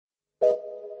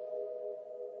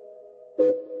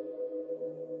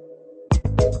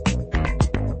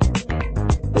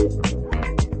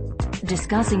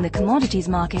Discussing the commodities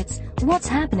markets, what's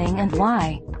happening and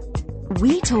why.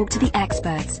 We talk to the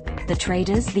experts, the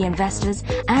traders, the investors,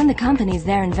 and the companies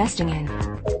they're investing in.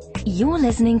 You're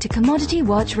listening to Commodity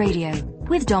Watch Radio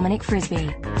with Dominic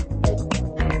Frisby.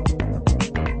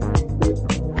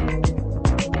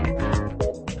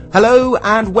 Hello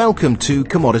and welcome to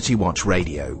Commodity Watch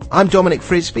Radio. I'm Dominic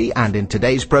Frisby, and in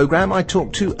today's programme I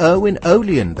talk to Irwin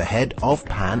Olean, the head of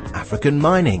Pan-African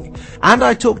Mining. And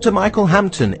I talk to Michael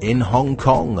Hampton in Hong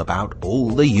Kong about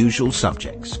all the usual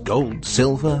subjects: gold,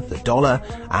 silver, the dollar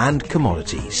and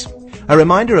commodities. A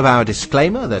reminder of our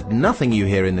disclaimer that nothing you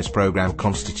hear in this programme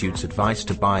constitutes advice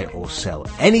to buy or sell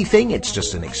anything. It's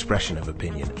just an expression of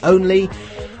opinion only.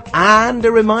 And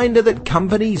a reminder that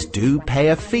companies do pay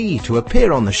a fee to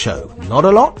appear on the show. Not a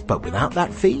lot, but without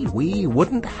that fee, we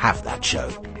wouldn't have that show.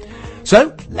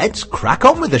 So, let's crack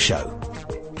on with the show.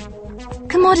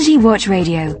 Commodity Watch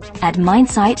Radio at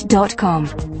mindsight.com.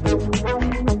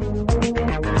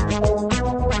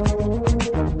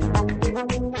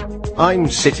 I'm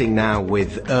sitting now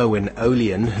with Irwin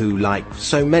Olean, who, like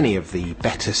so many of the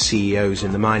better CEOs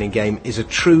in the mining game, is a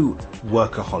true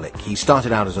workaholic. He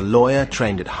started out as a lawyer,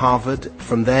 trained at Harvard.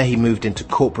 From there he moved into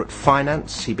corporate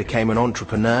finance. He became an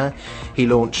entrepreneur. He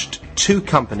launched 2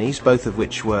 companies, both of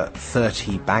which were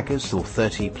 30 baggers or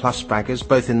 30 plus baggers,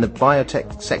 both in the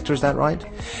biotech sector, is that right?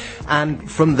 And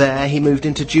from there he moved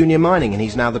into junior mining, and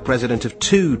he's now the president of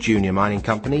 2 junior mining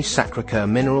companies, Sacre-Cœur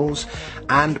Minerals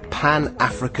and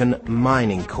Pan-African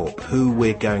Mining Corp, who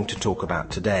we're going to talk about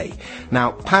today.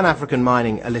 Now, Pan-African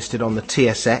Mining are listed on the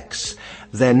TSX.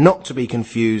 They're not to be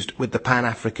confused with the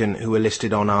Pan-African who are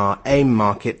listed on our AIM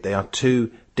market. They are 2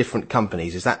 different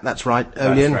companies. That's right,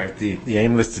 Olean? That's right. The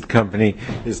AIM-listed company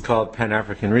is called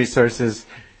Pan-African Resources.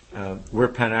 We're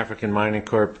Pan-African Mining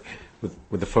Corp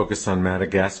with a focus on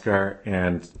Madagascar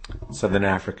and Southern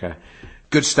Africa.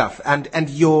 Good stuff. And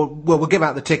we'll give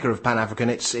out the ticker of Pan-African.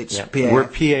 It's PAF. We're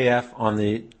PAF on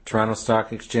the Toronto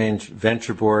Stock Exchange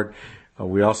Venture Board.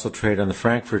 We also trade on the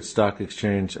Frankfurt Stock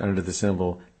Exchange under the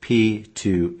symbol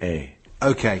P2A.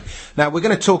 Okay. Now, we're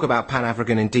going to talk about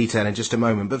Pan-African in detail in just a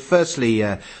moment. But firstly,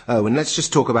 Owen, let's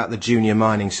just talk about the junior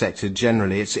mining sector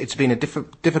generally. It's been a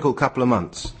difficult couple of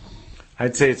months.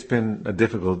 I'd say it's been a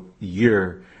difficult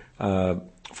year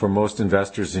for most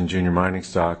investors in junior mining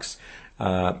stocks.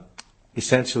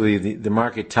 Essentially, the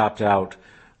market topped out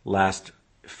last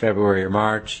February or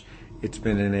March. It's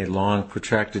been in a long,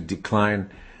 protracted decline,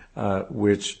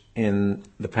 which in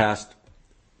the past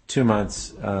 2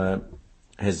 months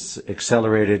has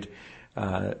accelerated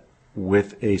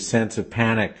with a sense of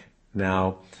panic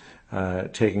now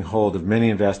taking hold of many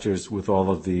investors with all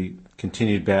of the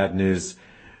continued bad news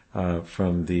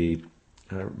from the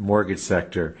mortgage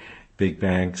sector, big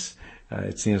banks.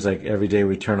 It seems like every day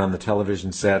we turn on the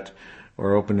television set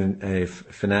or open a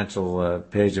financial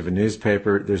page of a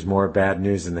newspaper, there's more bad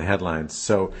news in the headlines.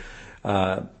 So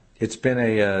it's been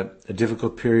a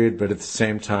difficult period, but at the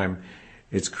same time,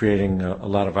 it's creating a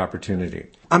lot of opportunity.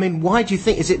 I mean, why do you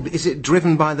think? Is it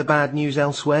driven by the bad news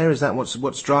elsewhere? Is that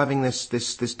what's driving this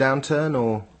downturn,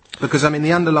 or because I mean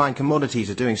the underlying commodities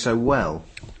are doing so well?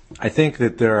 I think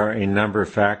that there are a number of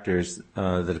factors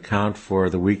that account for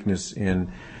the weakness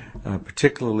in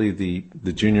particularly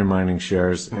the junior mining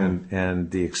shares,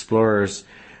 and the explorers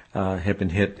have been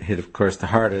hit of course the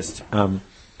hardest.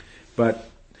 But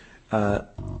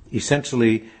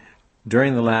essentially,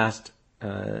 during the last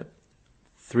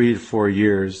 3 to 4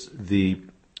 years, the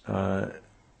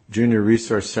junior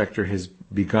resource sector has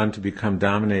begun to become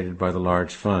dominated by the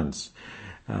large funds.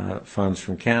 Funds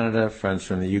from Canada, funds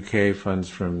from the UK, funds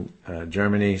from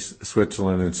Germany,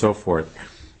 Switzerland, and so forth.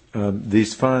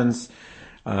 These funds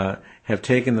have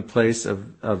taken the place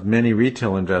of many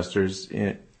retail investors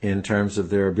in terms of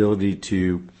their ability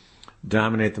to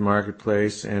dominate the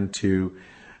marketplace and to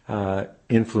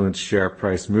influence share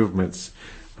price movements.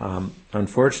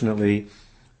 Unfortunately,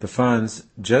 the funds,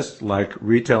 just like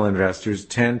retail investors,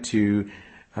 tend to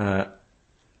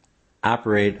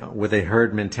operate with a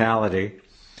herd mentality,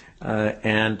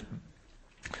 and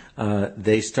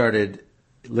they started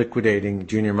liquidating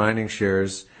junior mining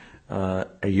shares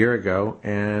a year ago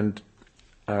and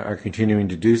are continuing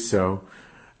to do so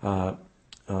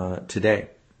today.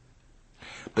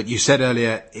 But you said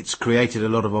earlier it's created a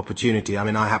lot of opportunity. I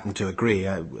mean, I happen to agree.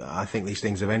 I think these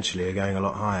things eventually are going a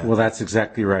lot higher. Well, that's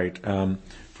exactly right.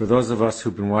 For those of us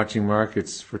who've been watching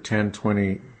markets for 10,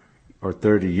 20, or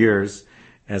 30 years,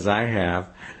 as I have,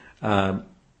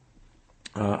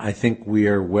 I think we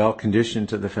are well conditioned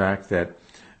to the fact that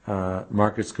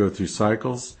markets go through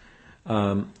cycles.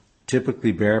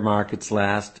 typically bear markets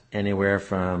last anywhere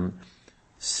from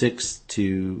 6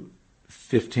 to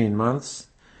 15 months.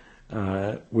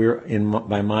 By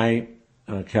my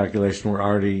calculation, we're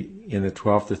already in the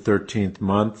 12th or 13th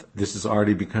month. This is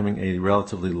already becoming a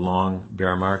relatively long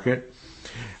bear market.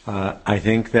 I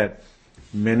think that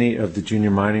many of the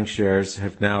junior mining shares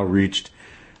have now reached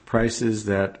prices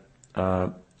that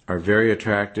are very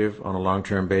attractive on a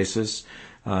long-term basis.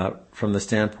 From the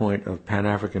standpoint of Pan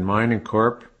African Mining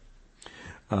Corp,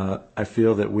 I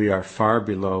feel that we are far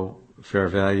below fair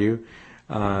value,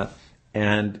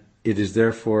 and it is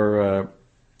therefore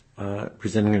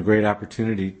presenting a great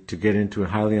opportunity to get into a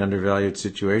highly undervalued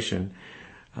situation.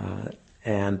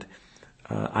 And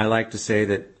I like to say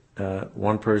that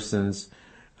one person's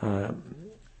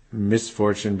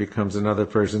misfortune becomes another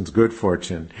person's good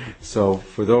fortune. So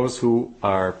for those who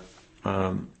are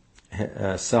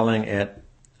selling at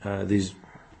these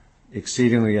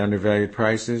exceedingly undervalued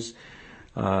prices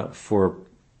for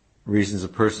reasons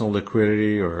of personal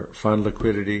liquidity or fund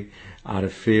liquidity, out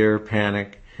of fear,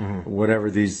 panic, whatever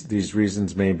these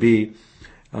reasons may be,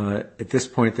 at this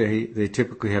point they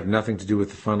typically have nothing to do with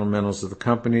the fundamentals of the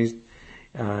companies,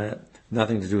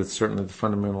 nothing to do with certainly the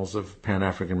fundamentals of Pan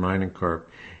African Mining Corp.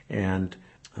 And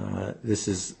this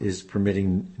is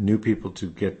permitting new people to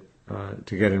get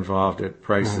involved at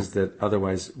prices that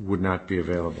otherwise would not be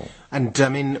available. And I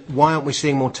mean, why aren't we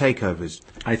seeing more takeovers?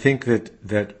 I think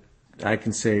that I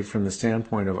can say from the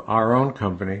standpoint of our own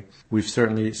company, we've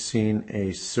certainly seen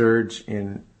a surge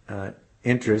in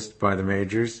interest by the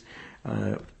majors.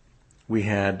 We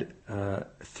had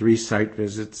 3 site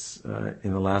visits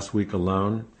in the last week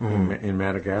alone in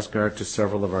Madagascar to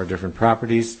several of our different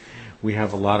properties. We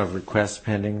have a lot of requests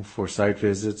pending for site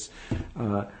visits.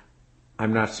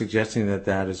 I'm not suggesting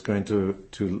that is going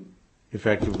to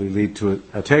effectively lead to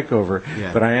a takeover,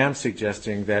 but I am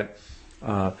suggesting that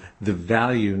the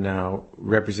value now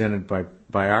represented by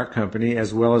our company,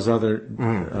 as well as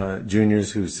other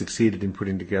juniors who succeeded in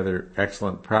putting together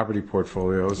excellent property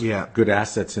portfolios, good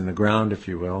assets in the ground, if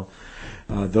you will,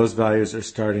 those values are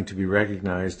starting to be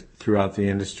recognized throughout the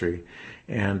industry,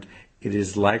 and it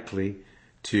is likely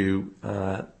to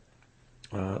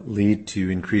lead to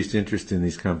increased interest in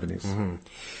these companies.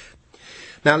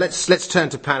 Now let's turn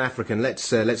to Pan African. Let's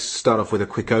start off with a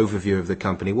quick overview of the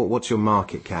company. What's your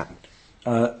market cap?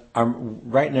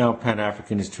 Right now, Pan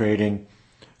African is trading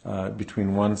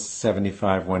between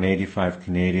 175, 185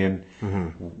 Canadian.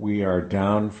 We are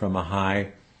down from a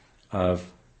high of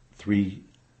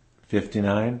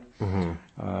 359.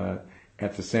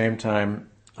 At the same time,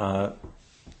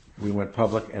 we went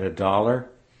public at $1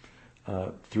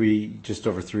 just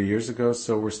over 3 years ago,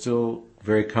 so we're still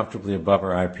very comfortably above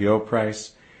our IPO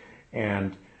price,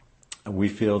 and we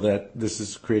feel that this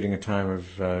is creating a time of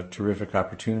terrific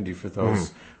opportunity for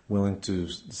those willing to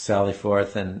sally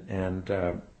forth and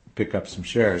pick up some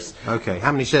shares. Okay,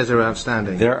 how many shares are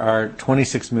outstanding? There are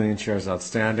 26 million shares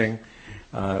outstanding,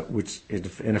 which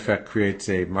in effect creates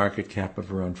a market cap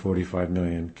of around 45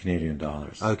 million Canadian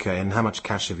dollars. Okay, and how much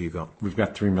cash have you got? We've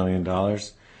got $3 million.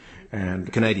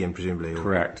 And Canadian, presumably?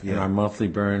 Correct. Yeah. And our monthly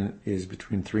burn is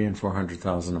between $300,000 and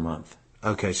 $400,000 a month.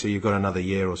 Okay, so you've got another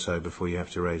year or so before you have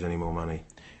to raise any more money.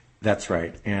 That's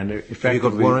right. And effectively, have you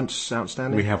got warrants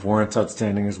outstanding? We have warrants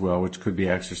outstanding as well, which could be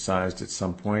exercised at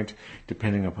some point,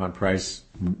 depending upon price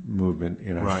movement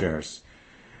in our shares.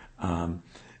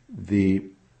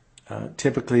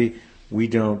 Typically, we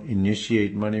don't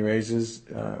initiate money raises.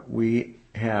 We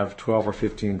have 12 or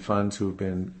 15 funds who have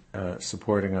been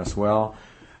supporting us well.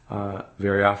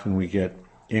 Very often we get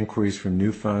inquiries from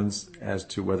new funds as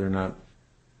to whether or not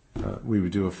we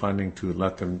would do a funding to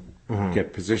let them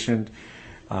get positioned.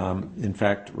 In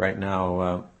fact, right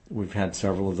now we've had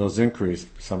several of those inquiries.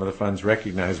 Some of the funds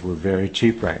recognize we're very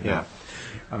cheap right now.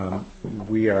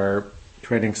 We are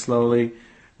trading slowly.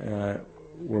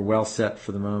 We're well set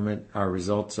for the moment. Our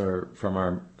results are from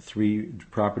our 3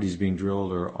 properties being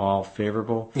drilled are all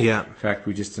favorable. In fact,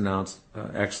 we just announced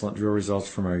excellent drill results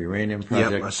from our uranium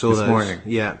project this morning.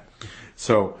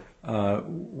 So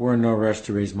we're in no rush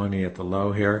to raise money at the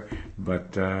low here,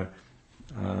 but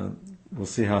we'll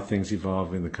see how things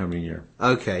evolve in the coming year.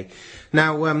 Okay.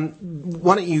 Now,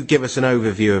 why don't you give us an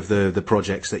overview of the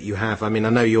projects that you have? I mean, I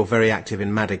know you're very active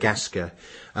in Madagascar,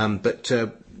 but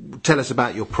tell us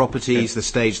about your properties, the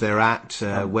stage they're at,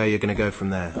 where you're going to go from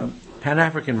there. Pan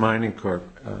African Mining Corp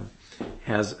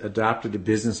has adopted a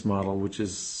business model which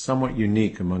is somewhat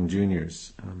unique among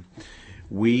juniors.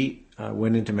 We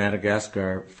went into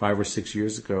Madagascar 5 or 6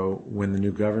 years ago when the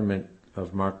new government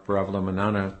of Marc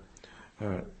Ravalomanana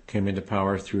came into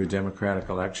power through a democratic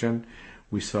election.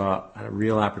 we saw a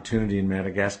real opportunity in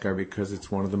Madagascar because it's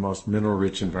one of the most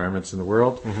mineral-rich environments in the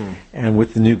world. And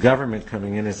with the new government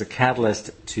coming in as a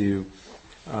catalyst to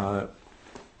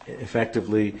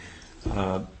effectively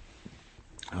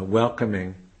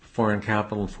welcoming foreign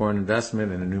capital and foreign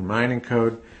investment and a new mining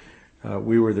code,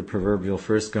 we were the proverbial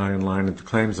first guy in line at the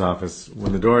claims office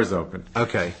when the doors opened.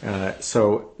 Okay.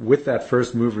 So with that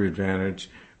first mover advantage,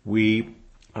 we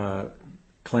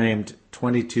claimed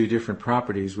 22 different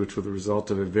properties, which were the result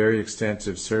of a very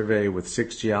extensive survey with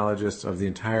 6 geologists of the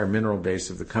entire mineral base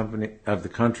of the country. The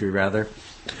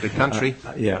country?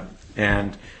 Yeah.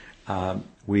 And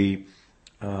we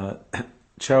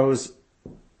chose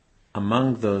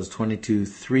among those 22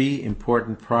 3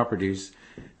 important properties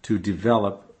to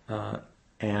develop,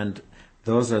 and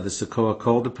those are the Sokoa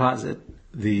coal deposit,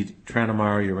 the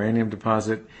Tranamara uranium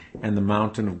deposit, and the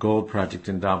Mountain of Gold project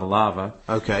in Dabalava.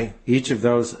 Okay. Each of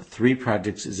those 3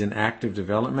 projects is in active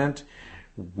development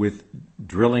with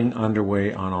drilling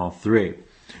underway on all 3.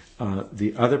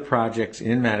 The other projects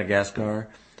in Madagascar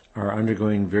are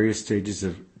undergoing various stages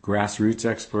of grassroots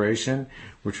exploration.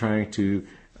 We're trying to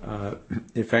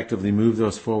effectively move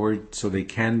those forward so they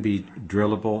can be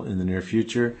drillable in the near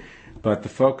future. But the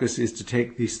focus is to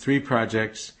take these 3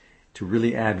 projects to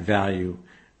really add value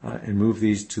and move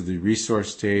these to the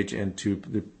resource stage and to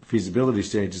the feasibility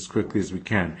stage as quickly as we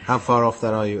can. How far off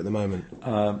that are you at the moment?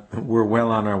 We're well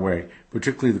on our way.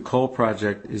 Particularly the coal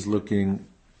project is looking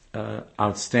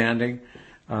outstanding.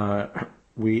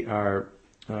 We've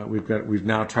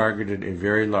now targeted a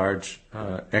very large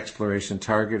exploration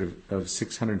target of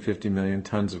 650 million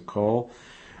tons of coal.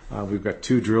 We've got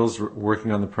 2 drills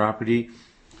working on the property.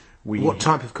 What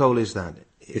type of coal is that?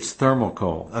 It's thermal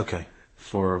coal. Okay.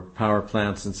 For power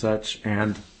plants and such.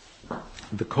 And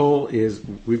the coal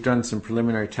we've done some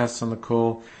preliminary tests on the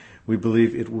coal. We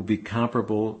believe it will be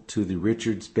comparable to the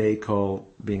Richards Bay coal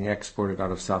being exported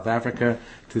out of South Africa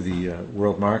to the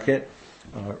world market.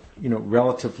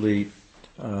 Relatively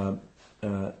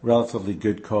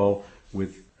good coal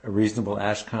with a reasonable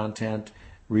ash content,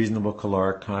 reasonable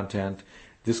caloric content.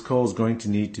 This coal is going to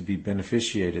need to be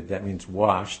beneficiated, that means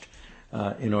washed,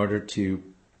 in order to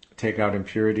take out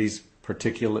impurities,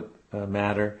 particulate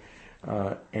matter,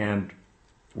 and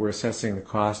we're assessing the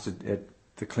cost at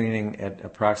the cleaning at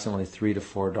approximately $3 to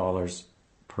 $4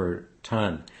 per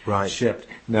ton shipped.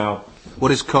 Now,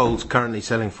 what is coal currently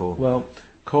selling for? Well,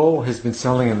 coal has been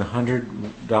selling in the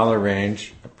 $100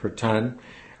 range per ton,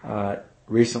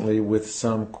 recently with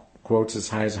some quotes as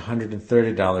high as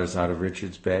 $130 out of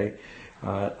Richards Bay.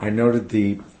 I noted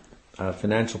the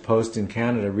Financial Post in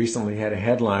Canada recently had a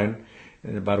headline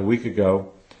about a week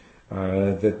ago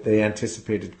that they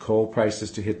anticipated coal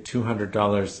prices to hit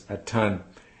 $200 a ton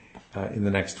in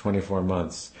the next 24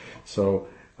 months. So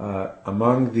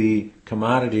among the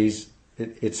commodities,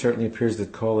 it certainly appears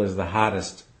that coal is the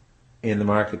hottest in the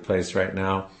marketplace right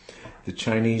now. The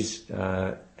Chinese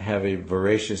have a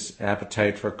voracious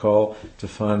appetite for coal to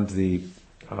fund the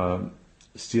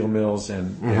steel mills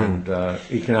and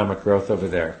economic growth over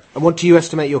there. And what do you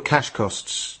estimate your cash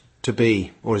costs to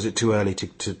be, or is it too early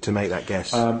to make that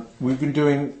guess? We've been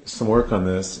doing some work on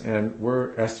this, and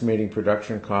we're estimating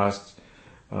production costs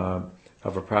of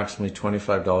approximately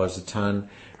 $25 a ton,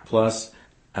 plus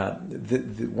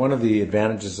one of the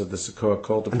advantages of the Sokoa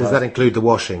coal deposit... And does that include the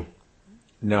washing?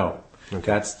 No. Okay.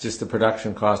 That's just the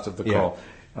production cost of the coal.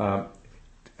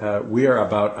 We are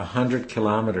about 100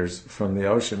 kilometers from the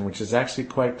ocean, which is actually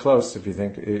quite close if you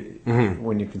think,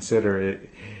 when you consider it.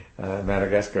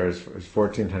 Madagascar is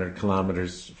 1,400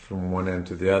 kilometers from one end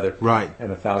to the other, and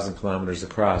 1,000 kilometers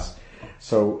across.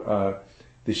 So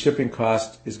the shipping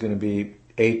cost is going to be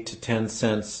 8 to 10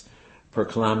 cents per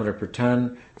kilometer per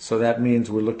ton. So that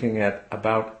means we're looking at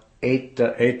about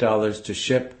 $8 to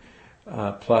ship,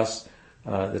 plus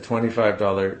the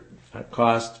 $25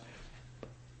 cost.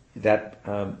 That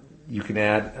you can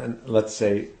add, let's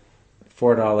say,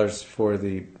 $4 for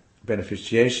the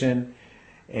beneficiation,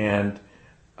 and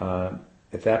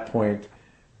at that point,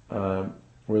 we're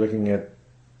looking at,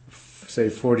 say,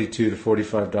 $42 to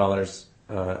 $45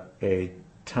 a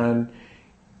ton.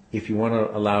 If you want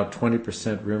to allow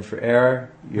 20% room for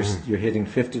error, you're hitting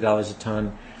 $50 a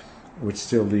ton, which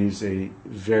still leaves a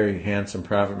very handsome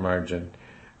profit margin.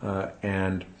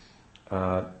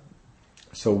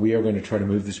 So we are going to try to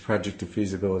move this project to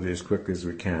feasibility as quickly as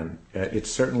we can.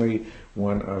 It's certainly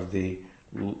one of the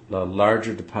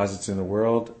larger deposits in the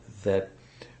world that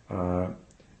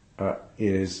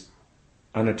is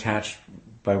unattached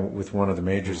with one of the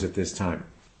majors at this time.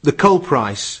 the coal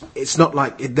price, it's not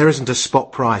like there isn't a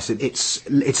spot price. It's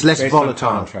less Based volatile.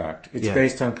 on contract. It's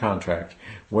based on contract.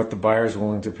 What the buyer is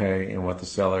willing to pay and what the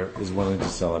seller is willing to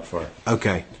sell it for.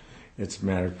 Okay. It's a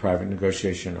matter of private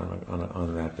negotiation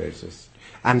on that basis.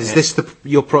 And is this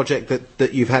your project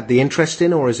that you've had the interest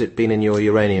in, or has it been in your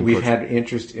uranium We've project? had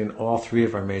interest in all three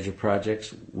of our major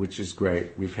projects, which is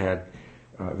great. We've had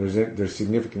there's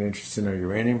significant interest in our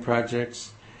uranium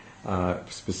projects,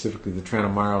 specifically the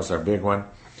Tranamaro is our big one.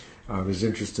 There's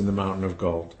interest in the Mountain of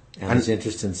Gold, and there's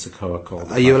interest in Socoa Coal.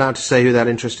 Are you allowed to say who that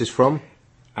interest is from?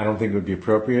 I don't think it would be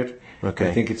appropriate. Okay.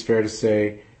 I think it's fair to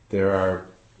say there are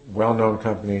well-known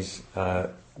companies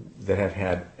that have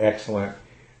had excellent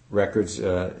records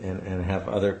and have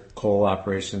other coal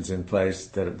operations in place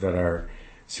that are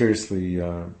seriously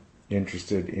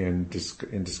interested in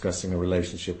discussing a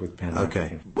relationship with Pan African.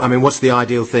 Okay. I mean, what's the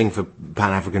ideal thing for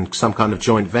Pan African? Some kind of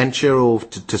joint venture, or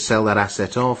to sell that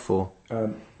asset off, or?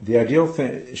 The ideal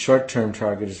short-term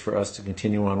target is for us to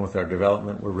continue on with our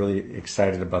development. We're really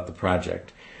excited about the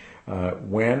project.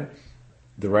 When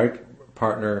the right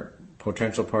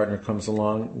potential partner comes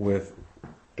along with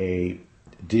a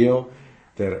deal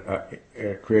that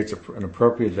creates an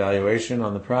appropriate valuation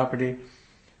on the property,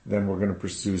 then we're going to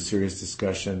pursue serious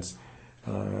discussions,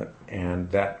 and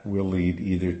that will lead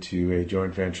either to a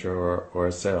joint venture or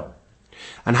a sale.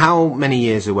 And how many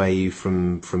years away are you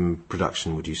from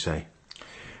production, would you say?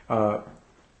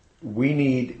 We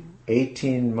need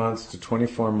 18 months to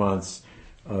 24 months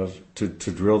to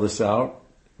drill this out.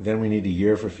 Then we need a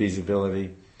year for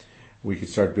feasibility. We could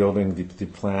start building the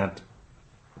plant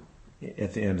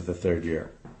at the end of the third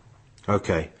year.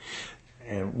 Okay.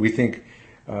 And we think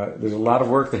there's a lot of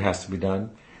work that has to be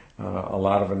done, a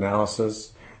lot of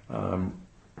analysis.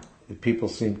 People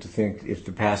seem to think if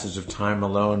the passage of time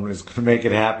alone is going to make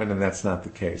it happen, and that's not the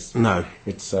case. No.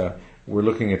 It's we're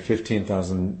looking at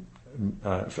 50,000.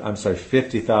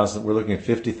 We're looking at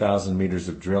 50,000 meters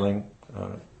of drilling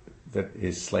that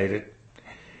is slated.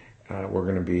 We're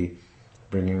going to be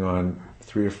bringing on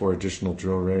 3 or 4 additional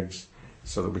drill rigs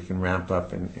so that we can ramp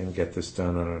up and get this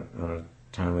done on a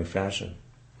timely fashion.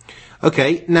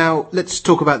 Okay, now let's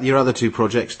talk about your other 2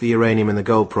 projects, the uranium and the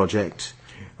gold project.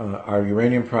 Our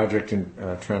uranium project in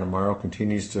Tranamaro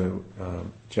continues to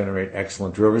generate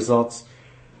excellent drill results.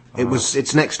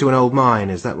 It's next to an old mine,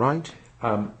 is that right?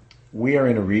 We are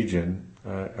in a region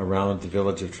around the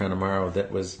village of Tranamaro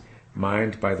that was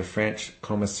mined by the French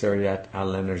Commissariat à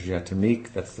l'Énergie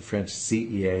Atomique, that's the French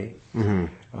CEA,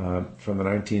 from the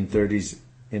 1930s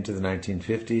into the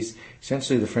 1950s.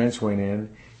 Essentially, the French went in,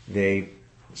 they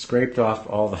scraped off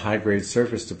all the high-grade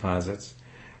surface deposits,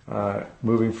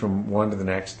 moving from one to the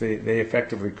next. They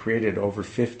effectively created over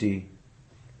 50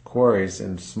 quarries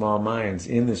and small mines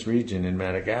in this region in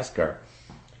Madagascar.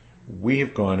 We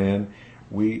have gone in,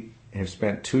 we have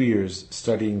spent 2 years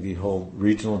studying the whole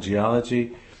regional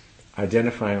geology,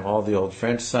 identifying all the old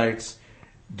French sites,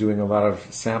 doing a lot of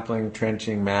sampling,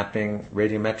 trenching, mapping,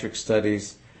 radiometric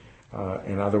studies,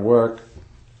 and other work.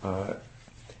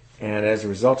 And as a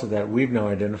result of that, we've now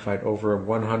identified over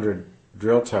 100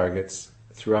 drill targets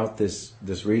throughout this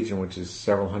region, which is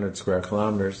several hundred square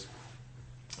kilometers.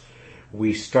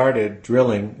 We started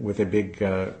drilling with a big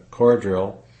core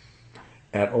drill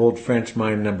at Old French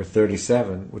Mine number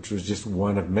 37, which was just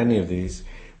one of many of these.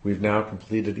 We've now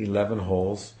completed 11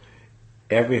 holes.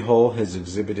 Every hole has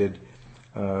exhibited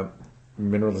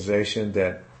mineralization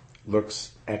that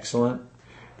looks excellent,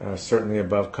 certainly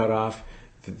above cutoff.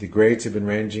 The grades have been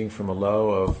ranging from a low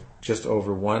of just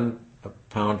over 1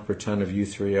 pound per ton of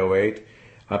U3O8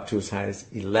 up to as high as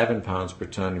 11 pounds per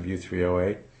ton of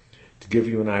U3O8. To give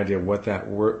you an idea of what that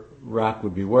rock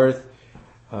would be worth,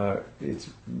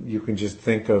 you can just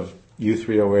think of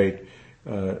U3O8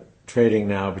 trading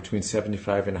now between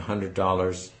 $75 and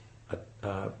 $100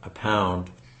 a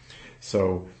pound.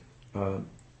 So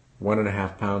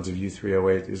 1.5 pounds of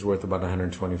U3O8 is worth about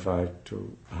 $125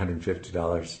 to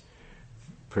 $150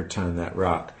 per ton, that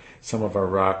rock. Some of our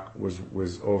rock was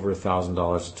over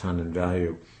 $1,000 a ton in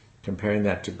value. Comparing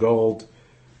that to gold,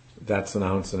 that's 1.5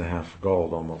 ounces of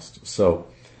gold almost. So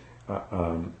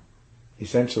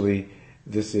essentially,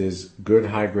 this is good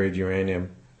high-grade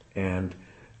uranium, and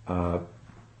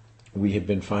we have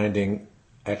been finding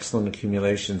excellent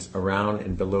accumulations around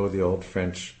and below the old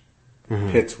French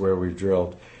pits where we've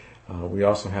drilled. We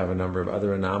also have a number of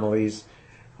other anomalies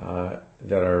that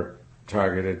are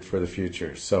targeted for the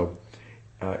future. So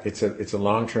it's a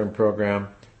long-term program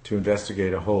to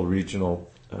investigate a whole regional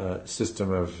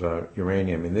system of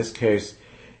uranium. In this case,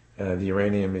 the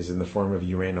uranium is in the form of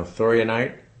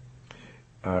uranothorionite,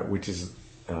 which is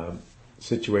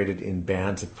situated in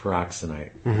bands of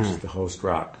peroxenite, which is the host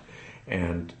rock.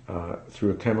 And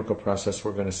through a chemical process,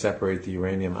 we're going to separate the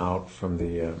uranium out from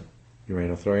the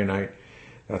uranothorionite.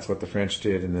 That's what the French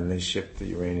did, and then they shipped the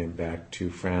uranium back to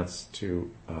France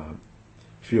to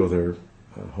fuel their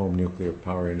home nuclear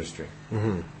power industry.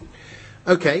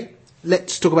 Okay,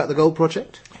 let's talk about the gold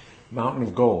project. Mountain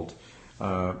of Gold,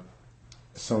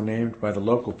 so named by the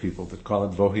local people that call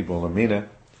it Vohibolamina,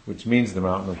 which means the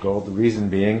Mountain of Gold. The reason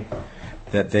being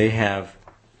that they have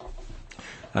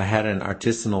had an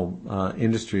artisanal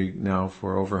industry now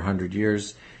for over 100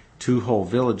 years. 2 whole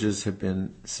villages have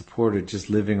been supported just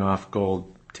living off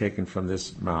gold taken from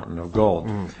this Mountain of Gold.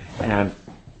 And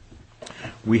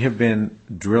we have been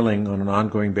drilling on an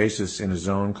ongoing basis in a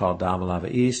zone called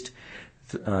Dabalava East,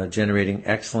 generating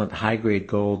excellent high-grade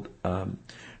gold.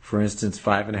 For instance,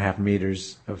 5.5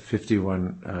 meters of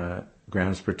 51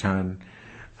 grams per ton,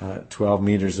 12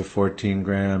 meters of 14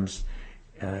 grams,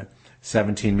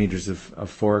 17 meters of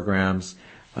 4 grams.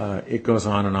 It goes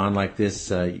on and on like this.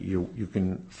 You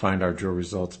can find our drill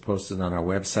results posted on our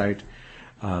website.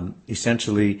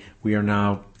 Essentially, we are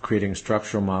now creating a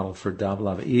structural model for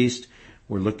Dabalava East.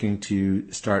 We're looking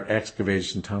to start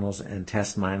excavation tunnels and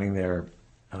test mining there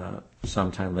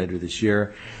sometime later this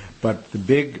year. But the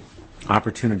big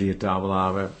opportunity at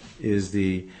Dabalava is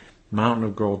the Mountain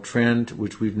of Gold trend,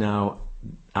 which we've now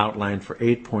outlined for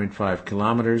 8.5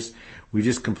 kilometers. We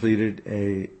just completed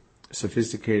a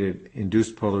sophisticated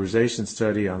induced polarization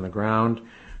study on the ground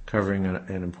covering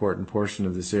an important portion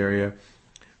of this area.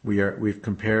 We've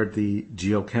compared the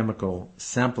geochemical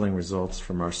sampling results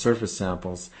from our surface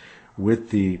samples with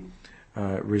the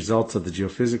results of the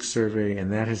geophysics survey,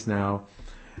 and that has now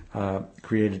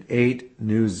created 8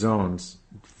 new zones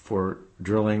for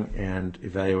drilling and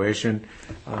evaluation.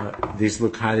 These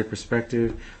look highly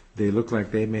prospective. They look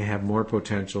like they may have more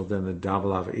potential than the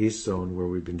Dabalava East zone where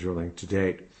we've been drilling to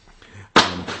date.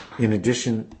 In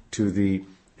addition to the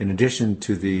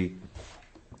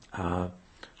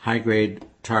high-grade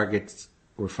targets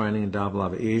we're finding in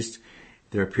Dabalava East,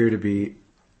 there appear to be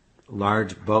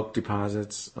large bulk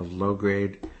deposits of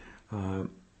low-grade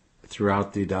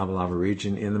throughout the Dabalava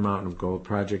region in the Mountain of Gold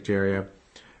project area.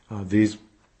 These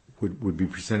would be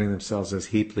presenting themselves as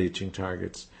heap leaching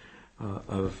targets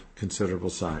of considerable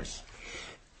size.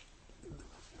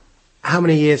 How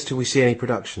many years till we see any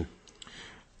production?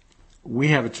 We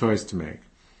have a choice to make.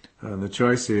 The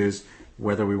choice is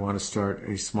whether we want to start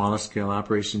a smaller scale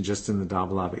operation just in the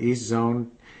Dabalava East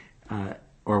zone,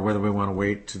 or whether we want to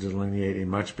wait to delineate a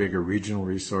much bigger regional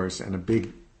resource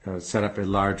and set up a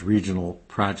large regional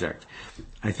project.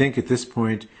 I think at this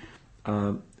point,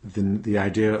 the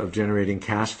idea of generating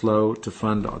cash flow to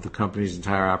fund the company's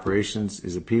entire operations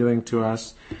is appealing to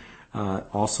us.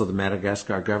 Also, the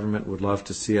Madagascar government would love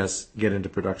to see us get into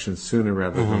production sooner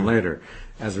rather than later.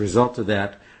 As a result of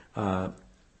that,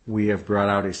 we have brought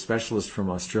out a specialist from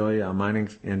Australia, a mining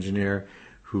engineer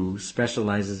who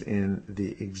specializes in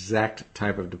the exact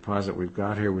type of deposit we've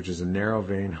got here, which is a narrow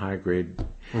vein, high-grade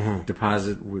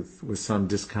deposit with some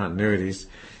discontinuities.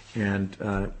 And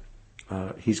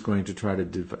he's going to try to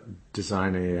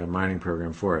design a mining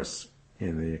program for us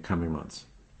in the coming months.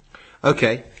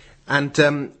 Okay. And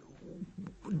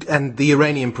the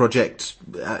uranium project,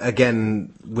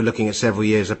 again, we're looking at several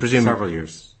years, I presume. Several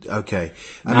years. Okay.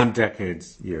 Not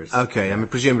decades, years. Okay. I mean,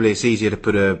 presumably it's easier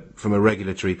to from a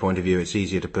regulatory point of view, it's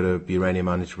easier to put a uranium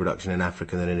mine into production in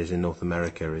Africa than it is in North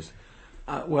America, is?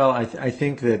 Well, I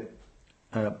think that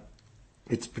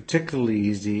it's particularly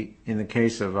easy in the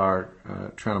case of our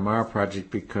Tranamara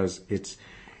project because it's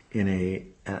in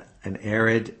an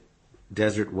arid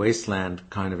desert wasteland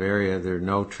kind of area. There are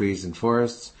no trees and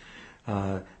forests,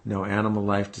 no animal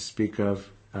life to speak of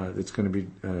that's going to be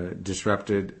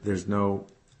disrupted. There's no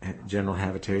general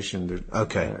habitation.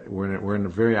 Okay. We're in a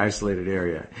very isolated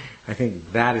area. I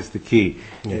think that is the key.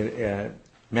 Yeah.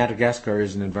 Madagascar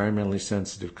is an environmentally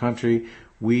sensitive country.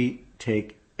 We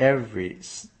take every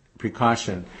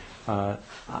precaution.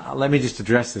 Let me just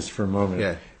address this for a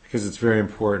moment because it's very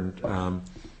important.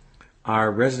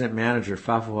 Our resident manager,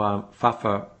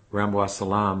 Fafa Rambois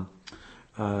Salam,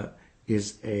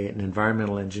 is an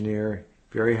environmental engineer,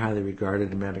 very highly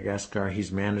regarded in Madagascar.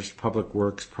 He's managed public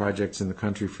works projects in the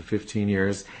country for 15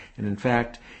 years. And in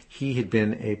fact, he had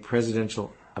been a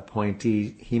presidential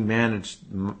appointee. He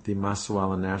managed the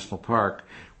Masoala National Park,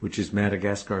 which is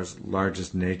Madagascar's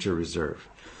largest nature reserve.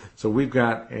 So we've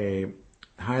got a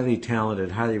highly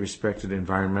talented, highly respected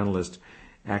environmentalist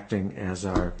acting as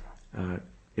our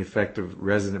effective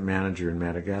resident manager in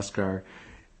Madagascar,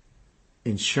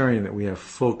 ensuring that we have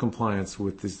full compliance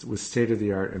with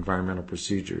state-of-the-art environmental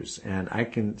procedures. And I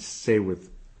can say with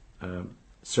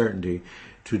certainty.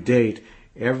 To date,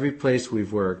 every place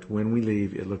we've worked, when we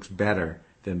leave, it looks better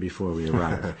than before we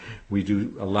arrive. We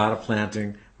do a lot of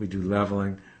planting, we do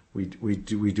leveling, we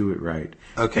do it right.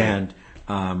 Okay. And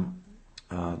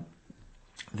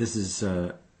this is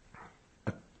a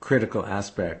critical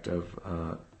aspect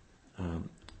of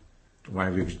why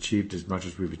we've achieved as much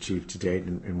as we've achieved to date,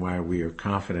 and why we are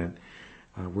confident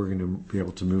we're going to be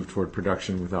able to move toward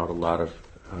production without a lot of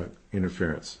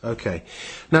interference. Okay.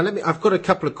 Now I've got a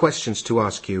couple of questions to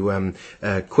ask you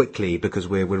quickly, because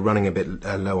we're running a bit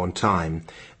low on time.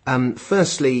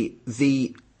 Firstly,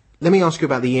 let me ask you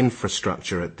about the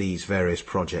infrastructure at these various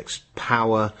projects: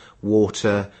 power,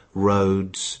 water,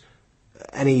 roads.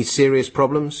 Any serious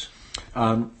problems?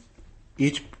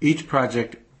 Each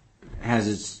project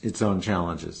has its own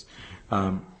challenges.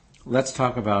 Let's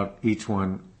talk about each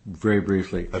one very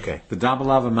briefly. Okay. The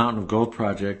Dabalava Mountain of Gold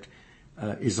project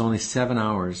is only 7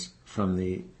 hours from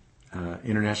the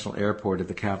international airport at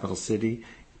the capital city,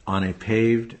 on a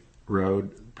paved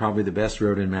road, probably the best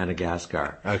road in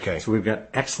Madagascar. Okay. So we've got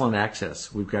excellent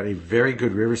access. We've got a very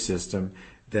good river system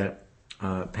that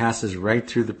passes right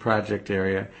through the project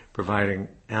area, providing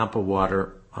ample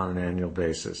water on an annual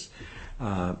basis.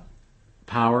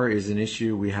 Power is an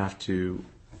issue. We have to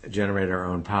generate our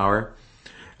own power.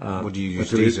 Would you use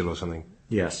diesel or something?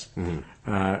 Yes. Mm-hmm.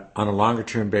 On a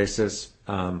longer-term basis,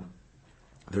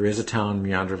 there is a town,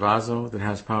 Meandrivazo, that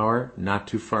has power not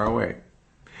too far away,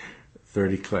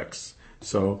 30 clicks.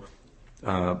 So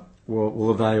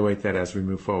we'll evaluate that as we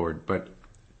move forward. But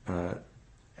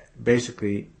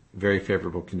basically, very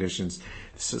favorable conditions.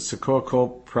 Sokoa Coal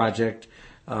project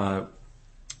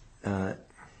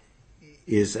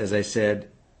is, as I said,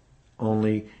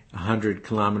 only 100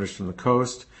 kilometers from the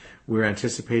coast. We're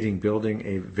anticipating building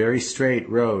a very straight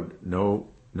road, no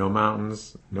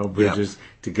mountains, no bridges,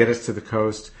 to get us to the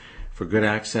coast for good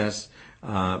access.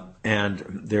 And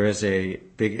there is a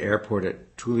big airport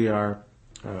at Tuliar,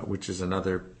 which is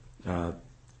another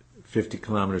 50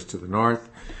 kilometers to the north,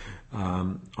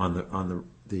 on the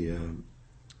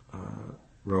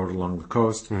road along the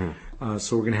coast. Mm-hmm.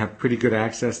 So we're going to have pretty good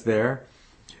access there.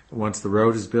 Once the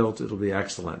road is built, it'll be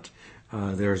excellent.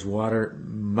 There's water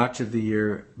much of the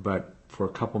year, but for a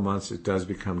couple months it does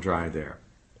become dry there.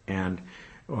 And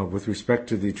with respect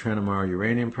to the Tranamaro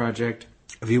uranium project,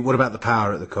 What about the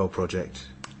power at the coal project?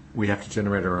 we have to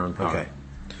generate our own power.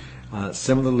 Okay.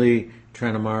 Similarly,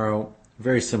 Tranamaro,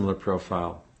 very similar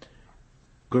profile.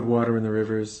 Good water in the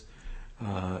rivers.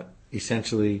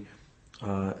 Essentially,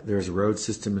 there's a road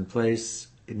system in place.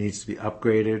 It needs to be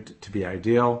upgraded to be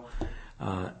ideal,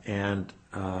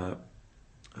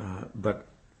 but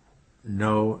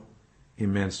no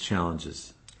immense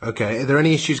challenges. Okay. Are there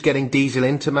any issues getting diesel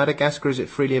into Madagascar? Is it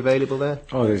freely available there?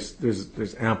 Oh,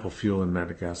 there's ample fuel in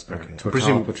Madagascar. Okay.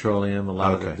 Total Petroleum, a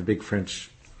lot of the big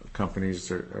French companies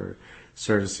are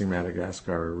servicing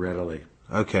Madagascar readily.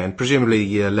 Okay, and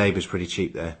presumably labour's pretty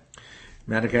cheap there.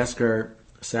 Madagascar,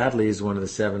 sadly, is one of the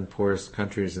 7 poorest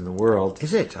countries in the world.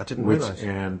 Is it? I didn't realise.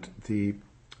 And the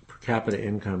per capita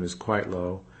income is quite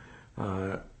low.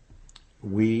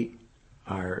 We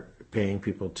are paying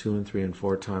people 2 and 3 and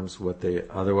 4 times what they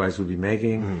otherwise would be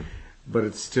making, but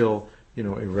it's still, a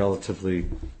relatively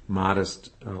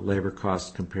modest labor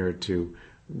cost compared to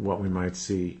what we might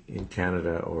see in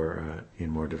Canada or in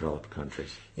more developed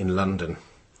countries. In London.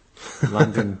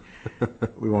 London,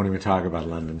 we won't even talk about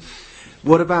London.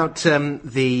 What about I'm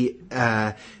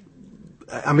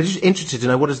just interested to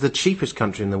know, what is the cheapest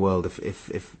country in the world?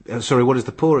 What is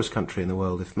the poorest country in the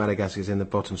world if Madagascar is in the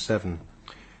bottom 7?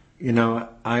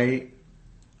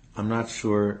 I'm not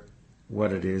sure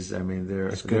what it is. I mean,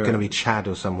 it's going to be Chad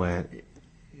or somewhere.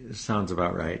 It sounds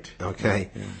about right. Okay.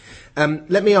 Yeah.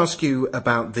 Let me ask you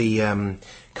about the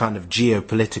kind of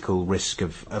geopolitical risk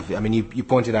of. You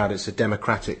pointed out it's a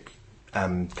democratic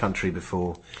country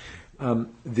before.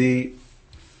 The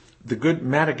good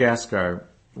Madagascar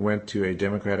went to a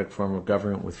democratic form of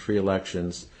government with free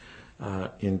elections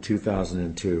in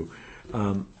 2002.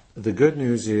 The good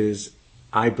news is,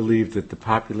 I believe that the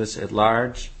populace at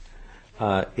large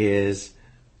is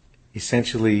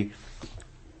essentially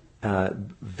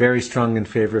very strong in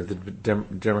favor of the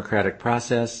democratic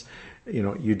process.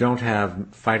 You don't have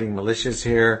fighting militias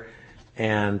here,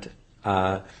 and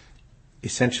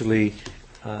essentially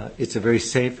it's a very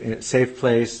safe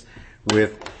place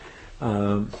with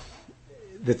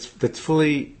that's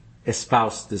fully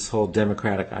espoused this whole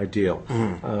democratic ideal.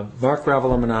 Mm-hmm. Marc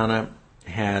Ravalomanana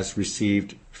has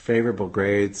received favorable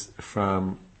grades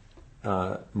from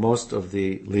most of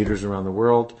the leaders around the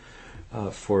world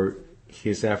for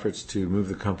his efforts to move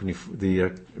the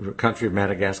country of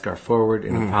Madagascar forward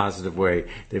in a positive way.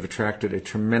 They've attracted a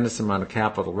tremendous amount of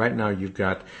capital. Right now, you've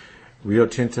got Rio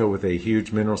Tinto with a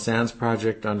huge mineral sands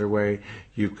project underway.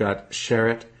 You've got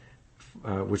Sherritt,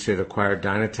 which had acquired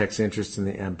Dynatech's interest in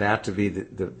the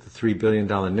Ambatavi, the $3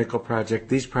 billion nickel project.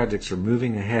 These projects are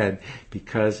moving ahead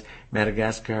because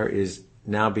Madagascar is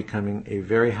now becoming a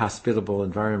very hospitable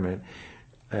environment.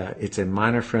 It's a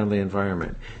miner-friendly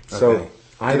environment. Okay.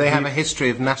 Do they have a history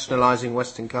of nationalizing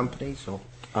Western companies? Or?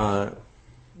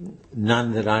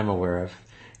 None that I'm aware of,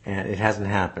 and it hasn't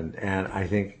happened. And I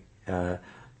think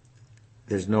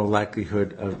there's no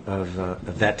likelihood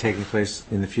of that taking place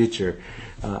in the future.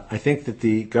 I think that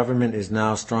the government is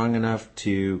now strong enough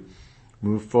to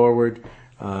move forward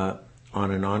on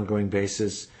an ongoing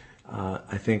basis.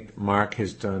 I think Mark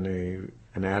has done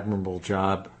an admirable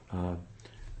job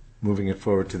moving it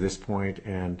forward to this point,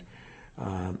 and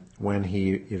when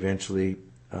he eventually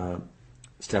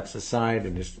steps aside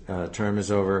and his term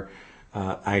is over,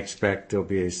 I expect there'll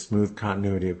be a smooth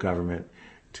continuity of government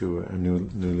to a new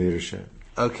leadership.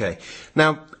 Okay.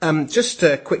 Now, just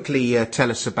quickly tell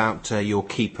us about your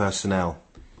key personnel.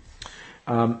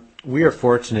 We are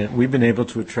fortunate. We've been able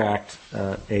to attract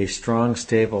a strong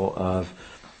stable of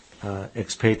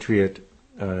expatriate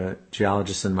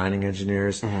geologists and mining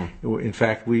engineers. Mm-hmm. In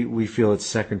fact, we feel it's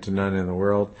second to none in the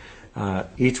world.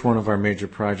 Each one of our major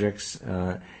projects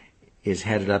is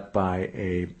headed up by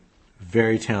a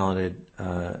very talented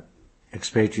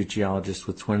expatriate geologist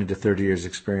with 20 to 30 years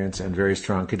experience and very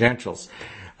strong credentials.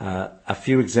 A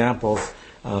few examples,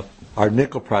 our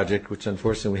nickel project, which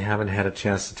unfortunately we haven't had a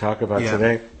chance to talk about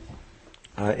today,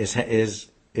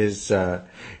 is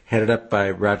headed up by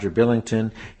Roger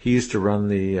Billington. He used to run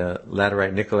the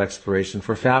laterite nickel exploration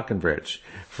for Falconbridge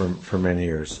for many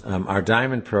years. Our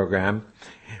diamond program,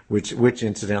 which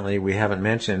incidentally we haven't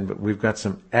mentioned, but we've got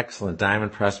some excellent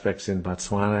diamond prospects in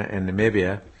Botswana and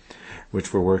Namibia,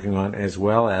 which we're working on, as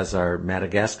well as our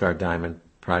Madagascar diamond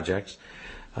projects.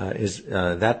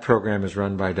 That program is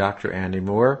run by Dr. Andy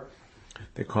Moore.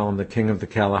 They call him the King of the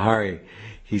Kalahari.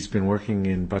 He's been working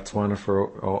in Botswana for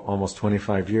almost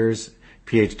 25 years,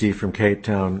 PhD from Cape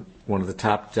Town, one of the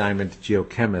top diamond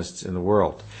geochemists in the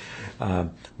world.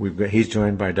 He's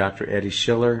joined by Dr. Eddie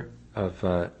Schiller of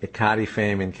Ekati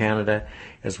fame in Canada,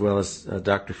 as well as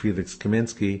Dr. Felix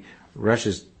Kaminsky,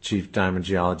 Russia's chief diamond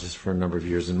geologist for a number of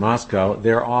years in Moscow.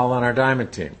 They're all on our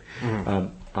diamond team.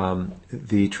 Mm-hmm.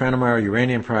 The Tranamara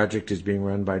Uranium Project is being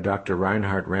run by Dr.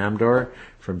 Reinhard Ramdor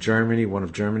from Germany, one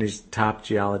of Germany's top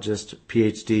geologists,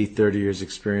 PhD, 30 years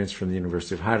experience from the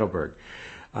University of Heidelberg.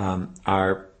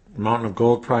 Our Mountain of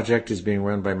Gold project is being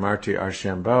run by Marty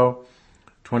Archambault,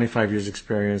 25 years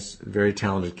experience, very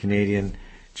talented Canadian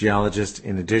geologist.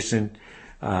 In addition,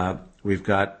 we've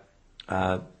got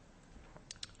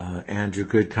Andrew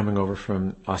Good coming over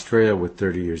from Australia with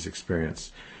 30 years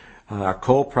experience. Our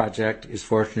coal project is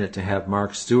fortunate to have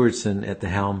Mark Stewardson at the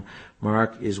helm.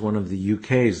 Mark is one of the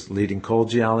UK's leading coal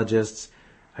geologists.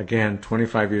 Again,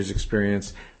 25 years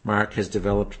experience. Mark has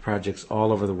developed projects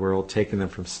all over the world, taking them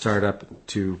from startup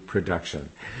to production.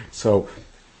 So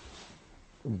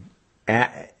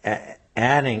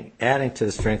adding to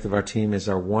the strength of our team is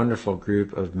our wonderful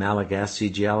group of Malagasy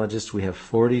geologists. We have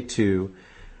 42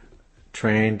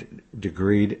 trained,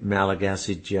 degreed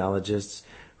Malagasy geologists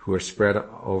who are spread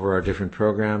over our different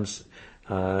programs,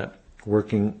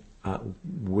 working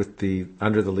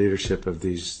under the leadership of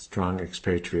these strong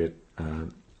expatriate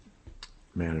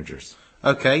managers.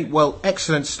 Okay, well,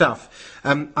 excellent stuff.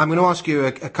 I'm going to ask you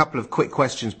a couple of quick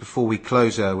questions before we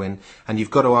close, Erwin, and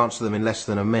you've got to answer them in less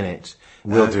than a minute.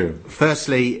 Will do.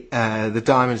 Firstly, the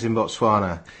diamonds in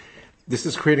Botswana. This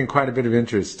is creating quite a bit of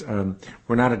interest.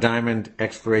 We're not a diamond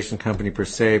exploration company per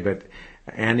se, but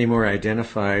Andy Moore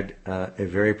identified a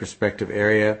very prospective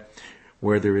area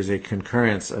where there is a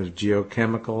concurrence of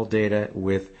geochemical data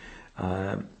with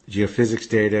geophysics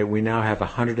data. We now have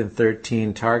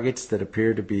 113 targets that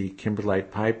appear to be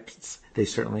kimberlite pipes. They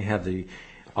certainly have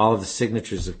all of the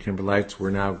signatures of kimberlites.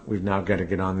 We've now got to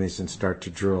get on these and start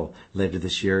to drill later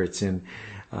this year. It's in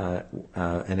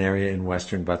an area in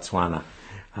western Botswana.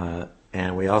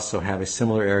 And we also have a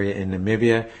similar area in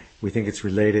Namibia. We think it's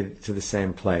related to the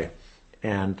same play.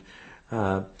 And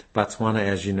Botswana,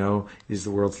 as you know, is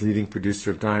the world's leading producer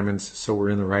of diamonds, so we're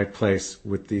in the right place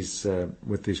with these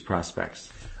prospects.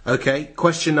 Okay,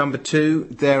 question number 2.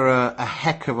 There are a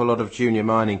heck of a lot of junior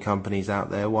mining companies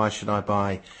out there. Why should I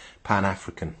buy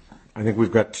Pan-African? I think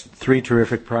we've got 3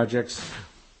 terrific projects,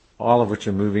 all of which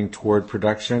are moving toward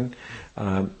production.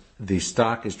 The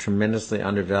stock is tremendously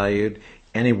undervalued.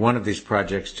 any one of these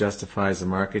projects justifies a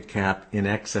market cap in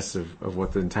excess of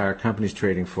what the entire company is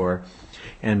trading for.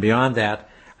 And beyond that,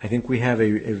 I think we have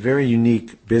a very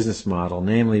unique business model.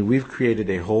 Namely, we've created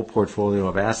a whole portfolio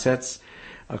of assets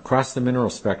across the mineral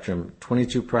spectrum,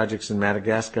 22 projects in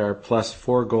Madagascar, plus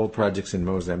 4 gold projects in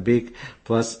Mozambique,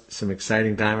 plus some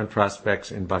exciting diamond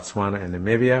prospects in Botswana and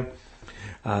Namibia.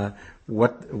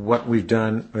 What we've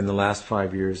done in the last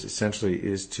 5 years essentially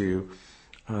is to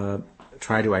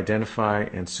try to identify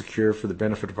and secure for the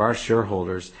benefit of our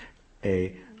shareholders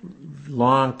a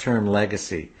long-term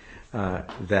legacy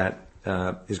that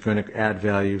is going to add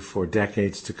value for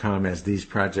decades to come as these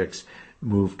projects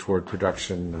move toward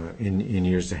production in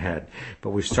years ahead.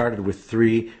 But we've started with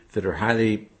 3 that are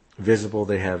highly visible.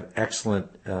 They have excellent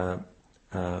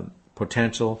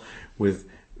potential with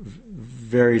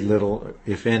very little,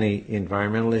 if any,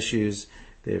 environmental issues.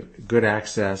 They have good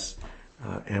access,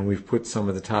 and we've put some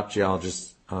of the top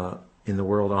geologists in the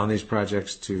world on these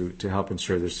projects to help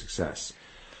ensure their success.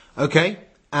 Okay.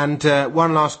 And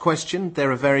one last question. There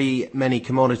are very many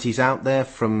commodities out there,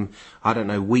 from, I don't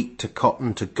know, wheat to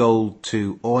cotton to gold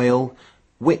to oil.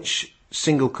 Which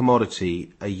single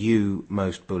commodity are you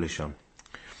most bullish on?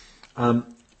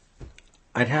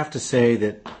 I'd have to say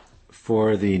that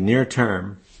for the near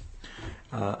term,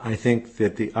 I think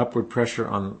that the upward pressure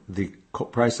on the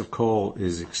price of coal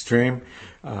is extreme.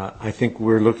 I think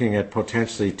we're looking at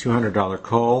potentially $200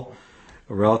 coal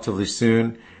relatively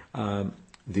soon.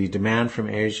 The demand from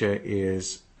Asia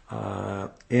is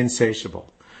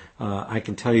insatiable. I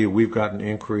can tell you we've gotten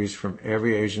inquiries from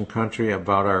every Asian country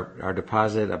about our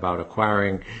deposit, about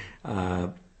acquiring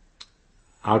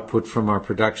output from our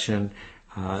production.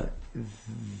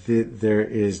 There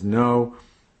is no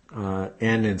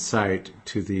end in sight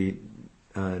to the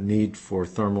need for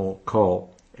thermal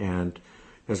coal, and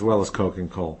as well as coking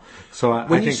coal. So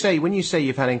when you say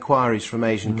you've had inquiries from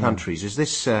Asian countries, is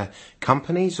this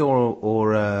companies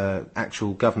or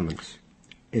actual governments?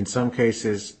 In some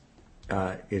cases,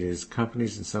 it is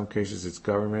companies. In some cases, it's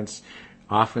governments.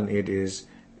 Often, it is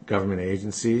government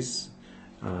agencies,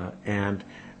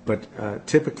 but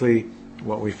typically,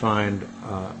 what we find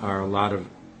are a lot of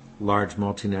large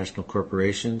multinational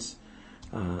corporations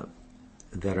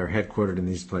that are headquartered in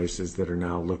these places that are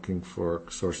now looking for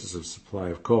sources of supply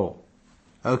of coal.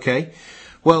 Okay.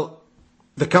 Well,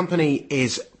 the company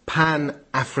is Pan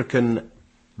African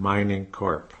Mining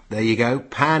Corp. There you go.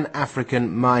 Pan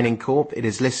African Mining Corp. It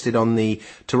is listed on the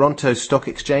Toronto Stock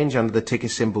Exchange under the ticker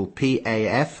symbol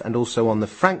PAF, and also on the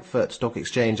Frankfurt Stock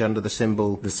Exchange under the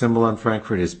symbol... The symbol on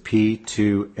Frankfurt is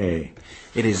P2A.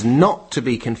 It is not to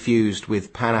be confused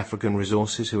with Pan African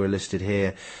Resources, who are listed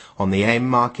here on the AIM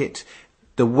market.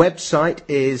 The website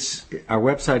is... Our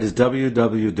website is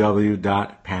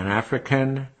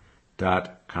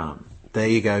www.panafrican.com. There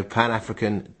you go,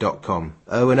 panafrican.com.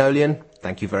 Owen Olean,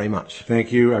 thank you very much.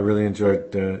 Thank you. I really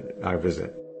enjoyed our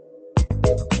visit.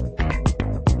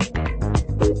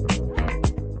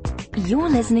 You're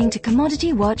listening to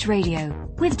Commodity Watch Radio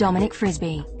with Dominic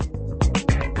Frisby.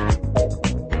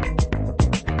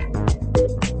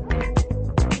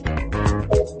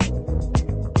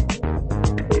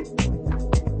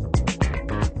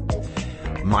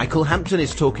 Michael Hampton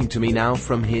is talking to me now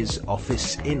from his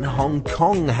office in Hong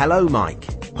Kong. Hello, Mike.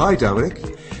 Hi, Dominic.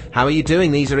 How are you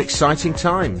doing? These are exciting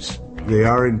times. They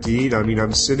are indeed. I mean,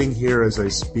 I'm sitting here as I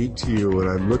speak to you, and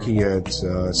I'm looking at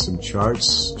some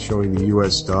charts showing the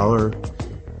U.S. dollar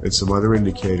and some other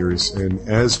indicators. And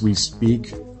as we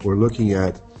speak, we're looking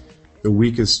at the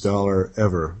weakest dollar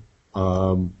ever.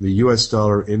 The U.S.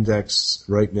 dollar index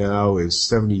right now is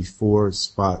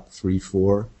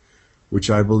 74.34, which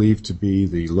I believe to be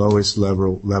the lowest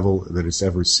level that it's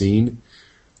ever seen.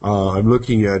 I'm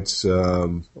looking at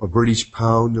a British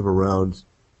pound of around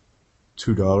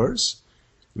 $2,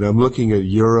 and I'm looking at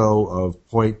euro of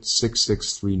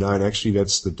 0.6639. Actually,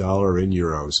 that's the dollar in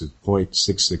euros at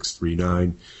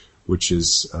 0.6639, which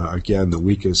is, again, the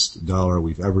weakest dollar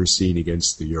we've ever seen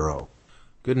against the euro.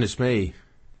 Goodness me.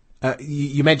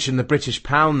 You mentioned the British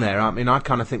pound there. I mean, I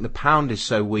kind of think the pound is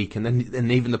so weak, and then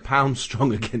even the pound's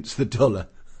strong against the dollar.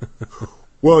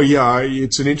 Well, yeah,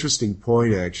 it's an interesting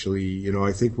point, actually. You know,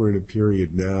 I think we're in a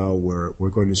period now where we're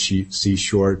going to see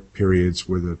short periods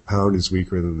where the pound is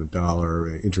weaker than the dollar,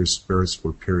 interspersed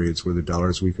periods where the dollar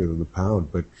is weaker than the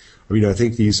pound. But, I mean, I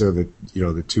think these are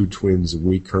the two twins of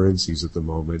weak currencies at the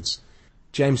moment.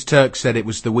 James Turk said it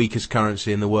was the weakest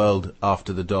currency in the world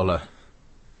after the dollar.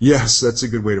 Yes, that's a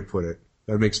good way to put it.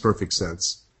 That makes perfect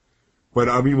sense. But,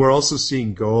 I mean, we're also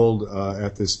seeing gold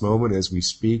at this moment as we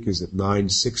speak is at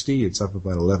 $9.60. It's up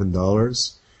about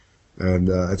 $11. And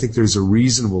I think there's a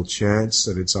reasonable chance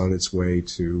that it's on its way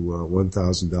to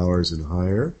 $1,000 and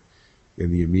higher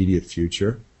in the immediate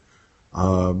future.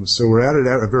 So we're at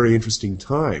a very interesting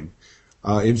time.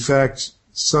 In fact,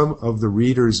 some of the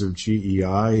readers of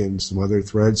GEI and some other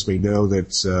threads may know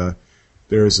that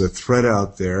there's a thread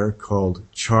out there called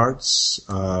Chart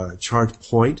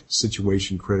Point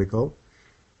Situation Critical,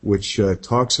 which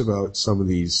talks about some of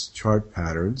these chart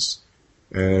patterns.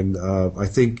 And I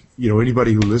think,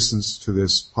 anybody who listens to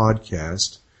this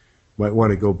podcast might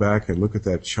want to go back and look at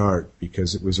that chart,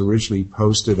 because it was originally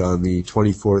posted on the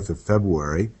 24th of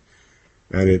February.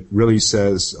 And it really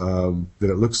says that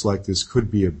it looks like this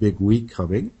could be a big week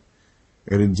coming.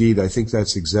 And indeed, I think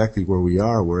that's exactly where we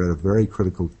are. We're at a very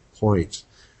critical point.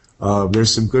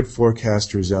 There's some good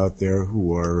forecasters out there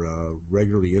who are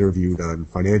regularly interviewed on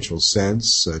Financial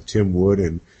Sense, Tim Wood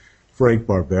and Frank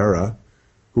Barbera,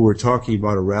 who were talking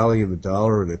about a rally in the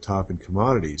dollar and a top in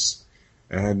commodities.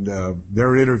 And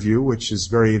their interview, which is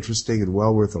very interesting and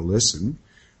well worth a listen,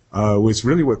 was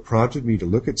really what prompted me to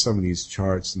look at some of these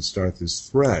charts and start this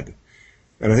thread.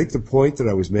 And I think the point that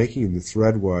I was making in the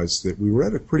thread was that we were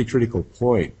at a pretty critical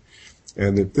point,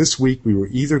 and that this week we were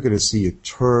either going to see a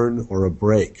turn or a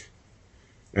break.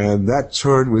 And that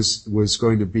turn was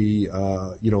going to be,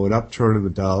 an upturn in the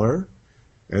dollar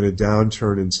and a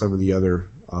downturn in some of the other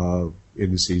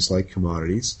indices like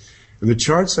commodities. And the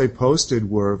charts I posted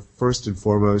were first and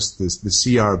foremost the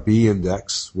CRB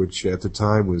index, which at the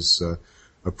time was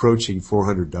approaching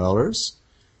 $400.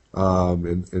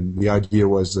 And the idea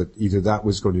was that either that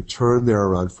was going to turn there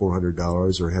around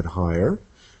 $400 or head higher.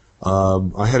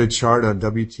 I had a chart on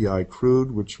WTI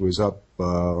crude, which was up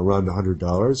around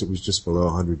 $100. It was just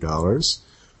below $100.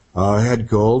 I had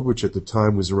gold, which at the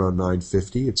time was around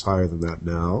 $950. It's higher than that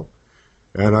now.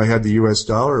 And I had the U.S.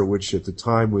 dollar, which at the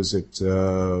time was it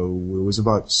was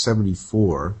about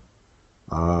 74.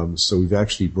 So we've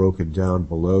actually broken down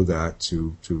below that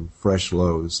to fresh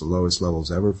lows, the lowest levels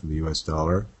ever for the U.S.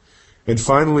 dollar. And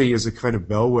finally, as a kind of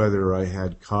bellwether, I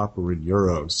had copper in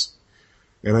euros.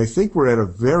 And I think we're at a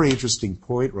very interesting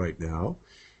point right now,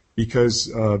 because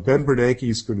Ben Bernanke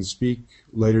is going to speak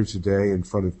later today in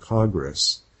front of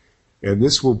Congress. And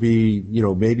this will be,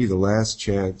 maybe the last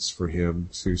chance for him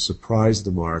to surprise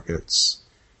the markets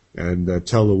and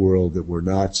tell the world that we're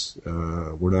not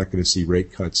going to see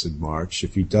rate cuts in March.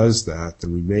 If he does that,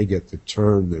 then we may get the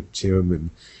turn that Tim Wood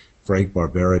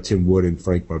and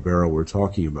Frank Barbera were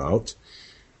talking about.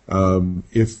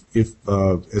 If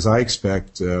as I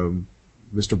expect,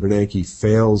 Mr. Bernanke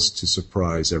fails to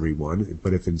surprise everyone,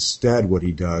 but if instead what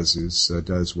he does is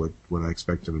does what I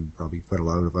expect him, and probably quite a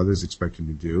lot of others expect him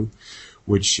to do,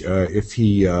 which if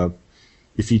he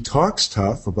talks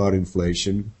tough about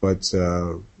inflation, but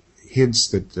hints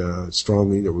that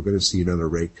strongly that we're going to see another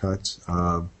rate cut,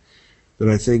 then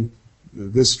I think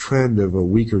this trend of a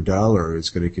weaker dollar is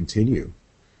going to continue,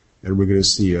 and we're going to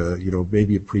see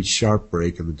maybe a pretty sharp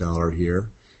break in the dollar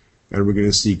here. And we're going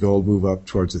to see gold move up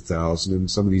towards 1,000,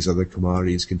 and some of these other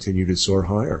commodities continue to soar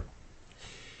higher.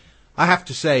 I have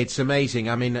to say, it's amazing.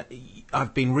 I mean,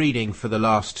 I've been reading for the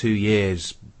last 2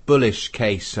 years bullish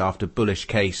case after bullish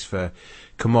case for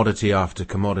commodity after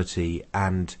commodity,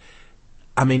 and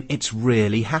I mean, it's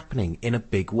really happening in a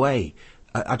big way.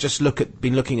 I just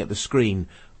been looking at the screen,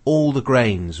 all the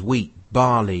grains, wheat,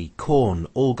 barley, corn,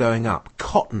 all going up.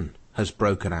 Cotton has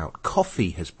broken out.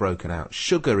 Coffee has broken out.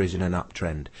 Sugar is in an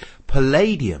uptrend.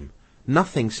 Palladium.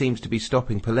 Nothing seems to be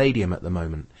stopping palladium at the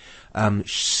moment.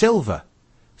 Silver.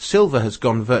 Silver has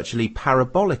gone virtually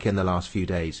parabolic in the last few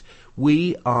days.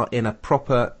 We are in a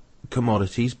proper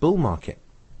commodities bull market.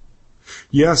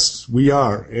 Yes, we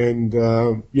are. And,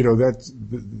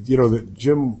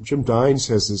 Jim Dines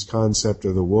has this concept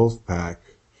of the wolf pack,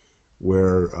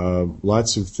 where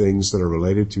lots of things that are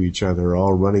related to each other are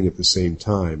all running at the same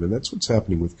time. And that's what's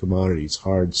happening with commodities,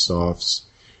 hard, softs,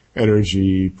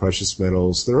 energy, precious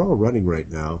metals. They're all running right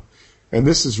now. And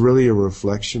this is really a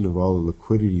reflection of all the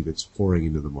liquidity that's pouring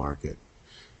into the market.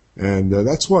 And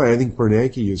that's why I think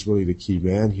Bernanke is really the key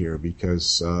man here,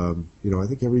 because, I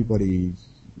think everybody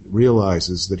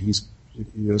realizes that he's,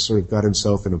 sort of got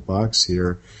himself in a box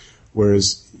here.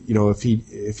 Whereas,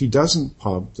 if he doesn't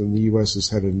pump, then the U.S. is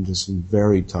headed into some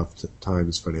very tough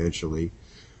times financially.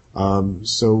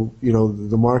 So,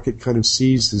 the market kind of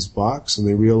sees his box, and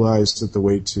they realize that the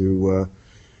way to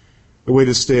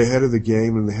stay ahead of the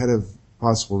game and ahead of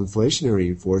possible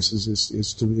inflationary forces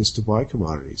is to buy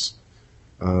commodities.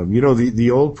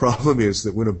 The old problem is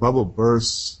that when a bubble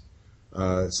bursts,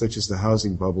 such as the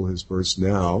housing bubble has burst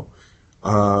now,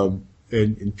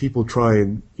 and people try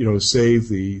and, save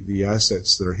the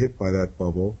assets that are hit by that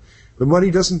bubble, the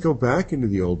money doesn't go back into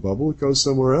the old bubble, it goes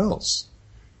somewhere else.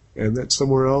 And that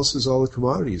somewhere else is all the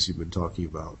commodities you've been talking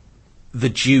about. The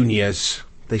juniors,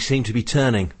 they seem to be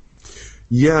turning.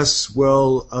 Yes,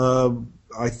 well,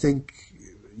 I think,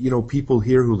 people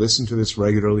here who listen to this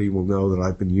regularly will know that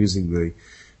I've been using the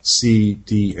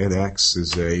CDNX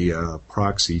as a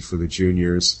proxy for the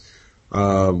juniors.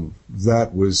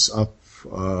 That was up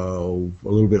a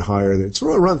little bit higher. It's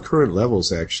around current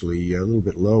levels, actually, a little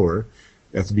bit lower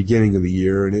at the beginning of the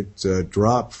year, and it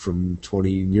dropped from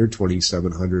near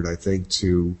 2,700, I think,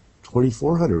 to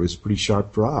 2,400. It was a pretty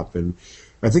sharp drop, and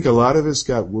I think a lot of us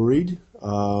got worried,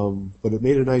 but it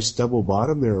made a nice double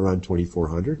bottom there around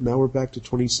 2,400. Now we're back to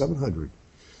 2,700.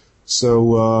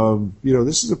 So,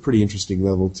 this is a pretty interesting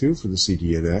level, too, for the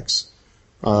CDNX.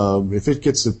 If it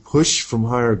gets a push from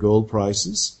higher gold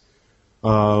prices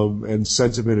and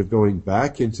sentiment of going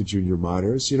back into junior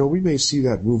miners, we may see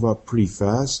that move up pretty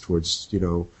fast towards,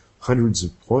 hundreds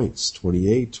of points,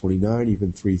 28, 29,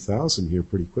 even 3,000 here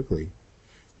pretty quickly.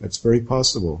 That's very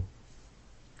possible.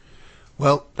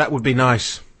 Well, that would be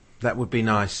nice. That would be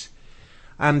nice.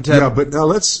 And but now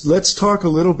let's talk a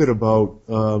little bit about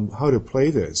how to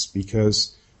play this,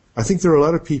 because I think there are a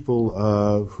lot of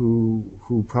people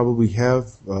who probably have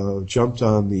jumped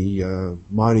on the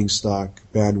mining stock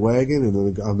bandwagon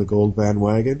and on the gold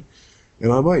bandwagon,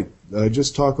 and I might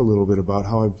just talk a little bit about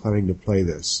how I'm planning to play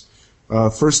this.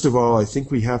 First of all, I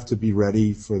think we have to be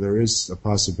ready for there is a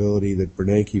possibility that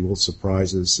Bernanke will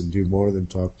surprise us and do more than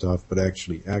talk tough, but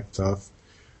actually act tough.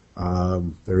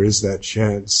 There is that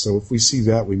chance. So if we see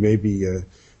that, we may be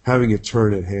having a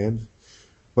turn at hand.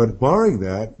 But barring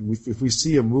that, if we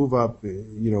see a move up,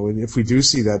 and if we do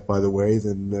see that, by the way,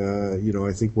 then,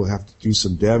 I think we'll have to do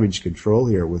some damage control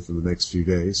here within the next few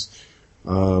days.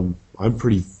 I'm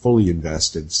pretty fully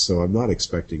invested, so I'm not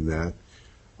expecting that.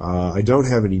 I don't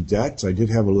have any debt. I did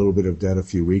have a little bit of debt a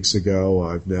few weeks ago.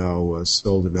 I've now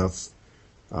sold enough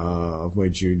of my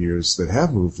juniors that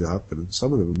have moved up, and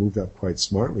some of them have moved up quite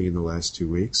smartly in the last 2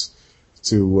 weeks,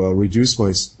 to reduce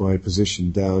my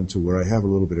position down to where I have a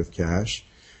little bit of cash.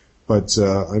 But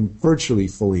I'm virtually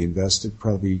fully invested,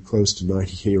 probably close to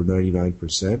 98 or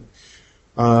 99%.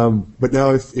 But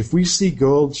now if we see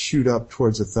gold shoot up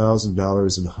towards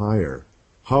 $1,000 and higher,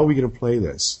 how are we going to play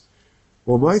this?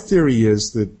 Well, my theory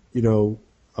is that,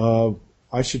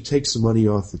 I should take some money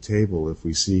off the table if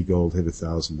we see gold hit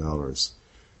 $1,000.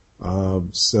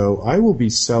 So I will be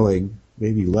selling,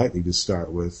 maybe lightly to start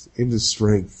with, into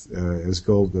strength as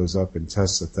gold goes up and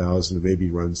tests 1,000 and maybe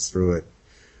runs through it.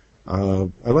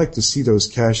 I'd like to see those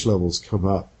cash levels come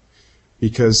up,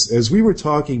 because as we were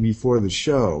talking before the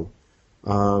show,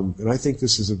 and I think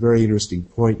this is a very interesting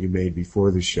point you made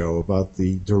before the show about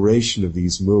the duration of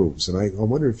these moves, and I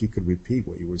wonder if you could repeat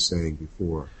what you were saying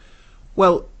before.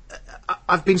 Well,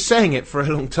 I've been saying it for a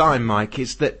long time, Mike,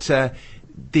 is that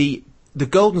the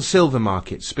gold and silver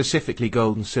markets, specifically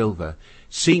gold and silver,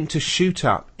 seem to shoot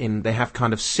up they have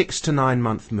kind of 6 to 9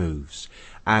 month moves,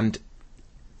 and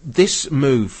this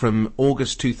move from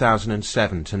August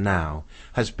 2007 to now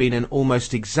has been an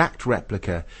almost exact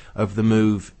replica of the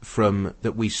move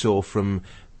that we saw from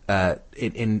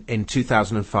in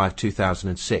 2005,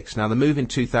 2006. Now, the move in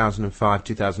 2005,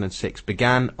 2006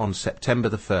 began on September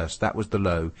the 1st. That was the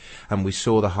low, and we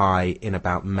saw the high in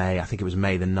about May. I think it was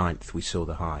May the 9th we saw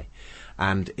the high.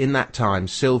 And in that time,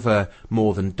 silver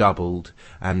more than doubled,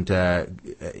 and I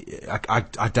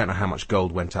don't know how much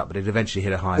gold went up, but it eventually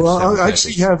hit a high of 730. Well, I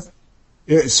actually have,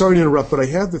 sorry to interrupt, but I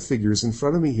have the figures in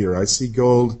front of me here. I see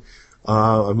gold,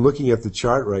 I'm looking at the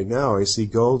chart right now, I see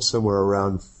gold somewhere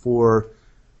around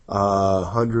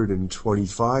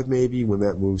 425 maybe when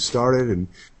that move started, and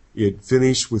it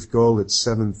finished with gold at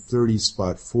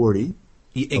 730.40.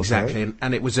 Exactly, okay.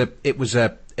 And it was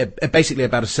basically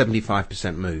about a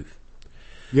 75% move.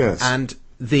 Yes. And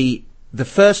the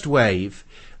first wave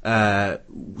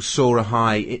saw a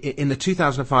high in the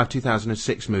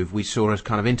 2005-2006 move. We saw a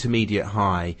kind of intermediate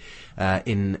high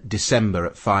in December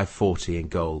at 540 in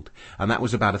gold, and that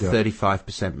was about a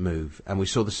 35% move. And we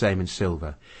saw the same in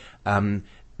silver.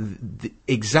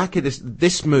 Exactly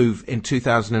this move in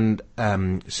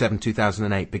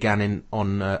 2007-2008 began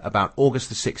on about August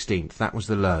the 16th. That was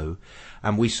the low.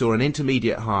 And we saw an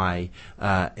intermediate high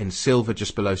in silver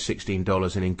just below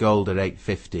 $16 and in gold at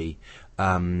 $8.50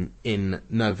 in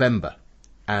November,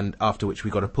 and after which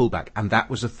we got a pullback, and that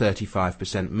was a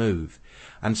 35% move.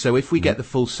 And so if we get the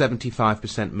full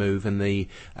 75% move and the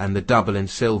double in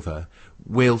silver,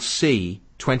 we'll see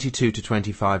 $22 to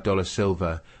 $25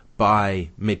 silver by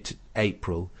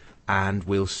mid-April, and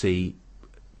we'll see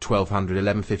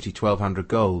 $1,250, $1,200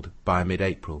 gold by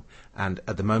mid-April. And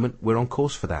at the moment, we're on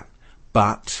course for that.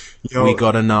 but You know, we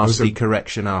got a those nasty are-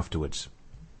 correction afterwards.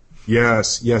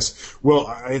 Yes, yes. Well,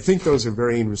 I think those are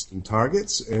very interesting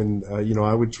targets, and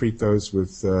I would treat those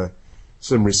with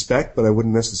some respect, but I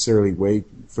wouldn't necessarily wait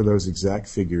for those exact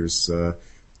figures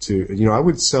I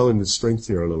would sell into strength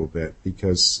here a little bit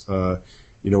because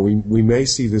we may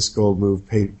see this gold move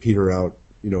peter out,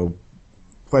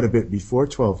 quite a bit before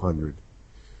 1200.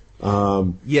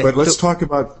 But let's talk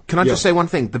about. Can I just say one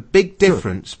thing? The big Sure.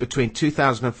 difference between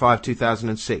 2005,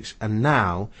 2006, and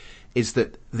now is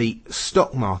that the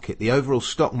stock market, the overall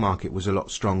stock market, was a lot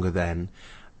stronger then,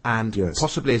 and Yes.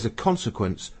 possibly as a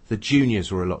consequence, the juniors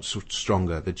were a lot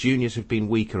stronger. The juniors have been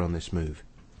weaker on this move.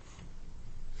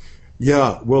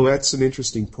 Yeah, well, that's an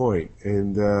interesting point,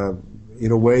 and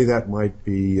in a way that might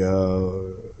be,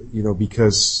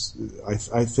 because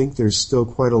I think there's still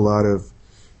quite a lot of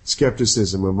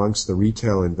skepticism amongst the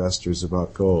retail investors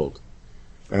about gold,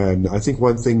 and I think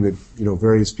one thing that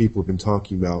various people have been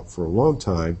talking about for a long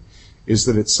time is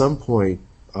that at some point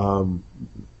the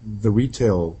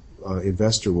retail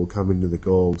investor will come into the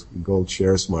gold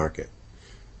shares market.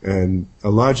 And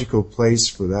a logical place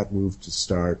for that move to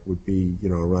start would be,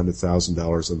 around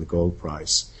 $1,000 on the gold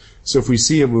price. So if we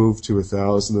see a move to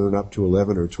 1,000 and then up to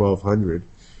 11 or 1,200,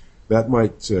 that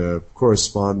might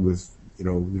correspond with,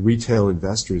 the retail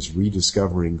investors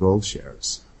rediscovering gold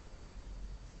shares.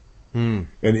 And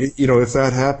if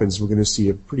that happens, we're going to see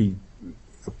a pretty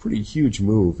huge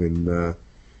move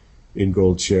in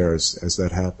gold shares as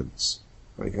that happens.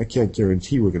 I can't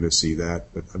guarantee we're going to see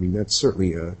that, but I mean that's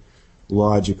certainly a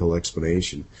logical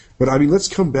explanation. But I mean, let's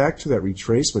come back to that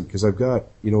retracement because I've got,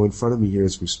 in front of me here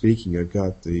as we're speaking, I've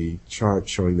got the chart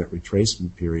showing that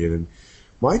retracement period, and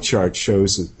my chart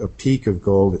shows a peak of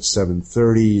gold at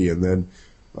 730 and then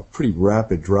a pretty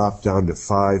rapid drop down to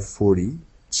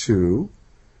 542,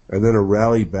 and then a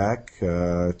rally back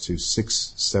to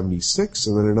 676,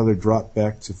 and then another drop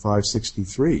back to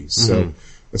 563. So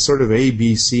a sort of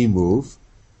ABC move.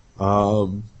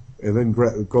 And then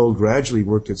gold gradually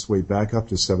worked its way back up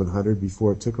to 700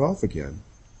 before it took off again.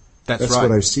 That's right.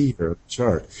 what I see here on the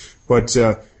chart. But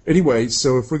anyway,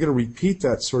 so if we're going to repeat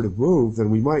that sort of move, then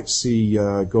we might see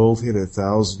gold hit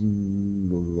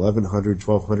 1,000, 1,100,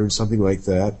 1,200, something like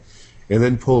that, and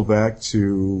then pull back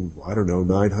to,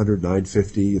 900,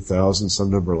 950, 1,000, some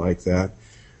number like that,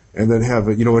 and then have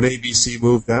an ABC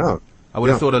move down. I would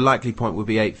have thought a likely point would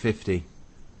be 850.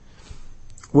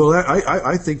 Well,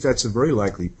 I think that's a very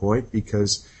likely point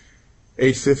because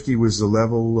 850 was the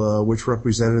level which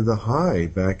represented the high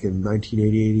back in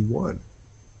 1980-81.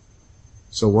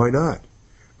 So why not?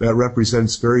 That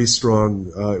represents very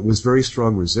strong, it was very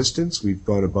strong resistance. We've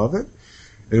gone above it.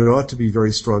 And it ought to be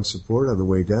very strong support on the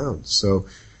way down. So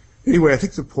anyway, I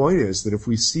think the point is that if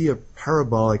we see a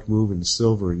parabolic move in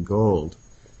silver and gold,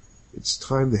 it's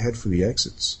time to head for the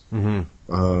exits.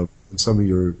 Mm-hmm. Some of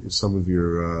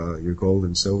your gold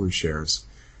and silver shares.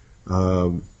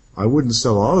 I wouldn't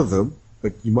sell all of them,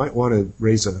 but you might want to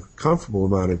raise a comfortable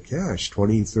amount of cash,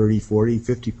 20, 30, 40,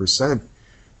 50%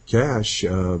 cash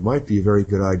might be a very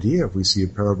good idea if we see a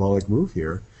parabolic move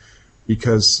here,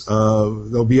 because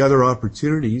there'll be other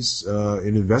opportunities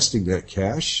in investing that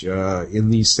cash in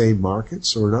these same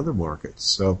markets or in other markets.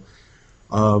 So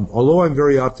although I'm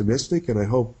very optimistic and I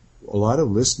hope a lot of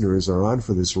listeners are on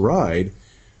for this ride,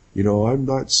 I'm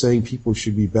not saying people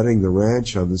should be betting the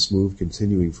ranch on this move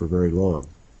continuing for very long.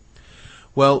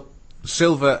 Well,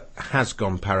 silver has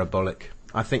gone parabolic.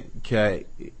 I think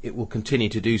it will continue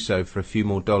to do so for a few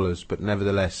more dollars, but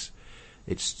nevertheless,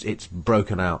 it's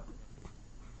broken out.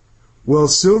 Well,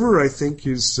 silver, I think,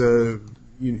 is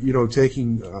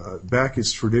taking back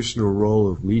its traditional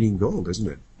role of leading gold, isn't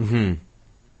it? Mm-hmm.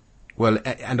 Well,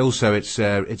 and also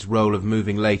its role of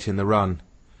moving late in the run.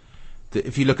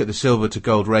 If you look at the silver to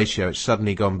gold ratio, it's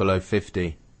suddenly gone below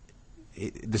 50.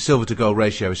 The silver to gold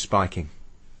ratio is spiking.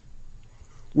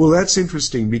 Well, that's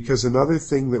interesting because another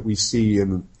thing that we see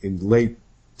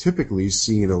typically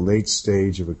see in a late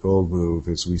stage of a gold move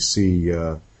is we see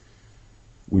the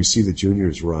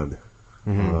juniors run.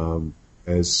 Mm-hmm.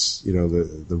 As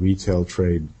the retail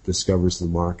trade discovers the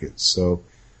market. So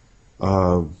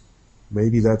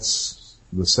maybe that's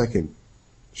the second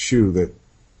shoe that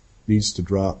needs to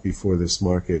drop before this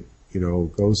market,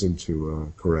 goes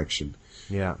into correction.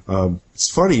 Yeah. It's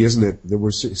funny, isn't it, that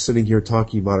we're sitting here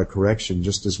talking about a correction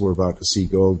just as we're about to see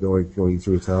gold going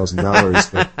through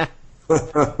 $1,000,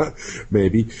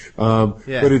 maybe.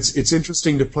 Yeah. But it's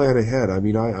interesting to plan ahead. I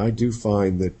mean, I do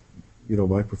find that,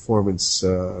 my performance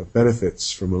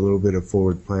benefits from a little bit of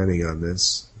forward planning on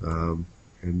this, and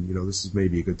this is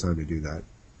maybe a good time to do that.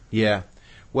 Yeah.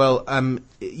 Well,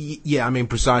 yeah, I mean,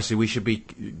 precisely. We should be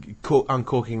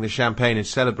uncorking the champagne and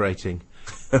celebrating.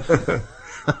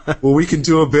 Well, we can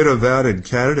do a bit of that in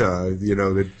Canada.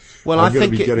 Well, I'm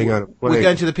going to be getting on a plane. We're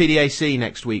going to the PDAC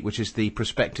next week, which is the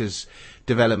Prospectors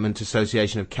Development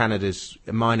Association of Canada's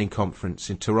mining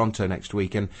conference in Toronto next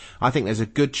week, and I think there's a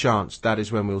good chance that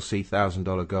is when we'll see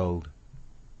 $1,000 gold.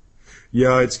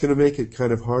 Yeah, it's going to make it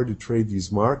kind of hard to trade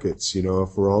these markets, if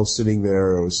we're all sitting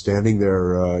there or standing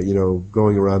there,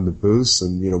 going around the booths,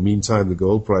 and, meantime the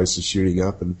gold price is shooting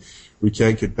up and we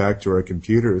can't get back to our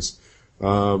computers.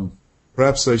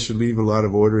 Perhaps I should leave a lot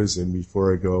of orders in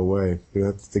before I go away. You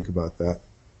have to think about that.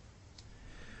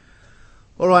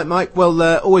 All right, Mike. Well,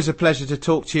 always a pleasure to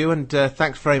talk to you, and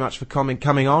thanks very much for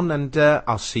coming on, and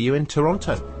I'll see you in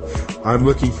Toronto. I'm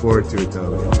looking forward to it,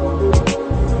 Tommy.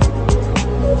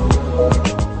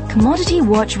 Commodity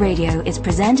Watch Radio is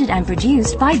presented and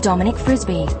produced by Dominic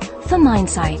Frisby for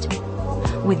Mindsight,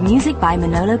 with music by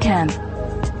Manolo Camp.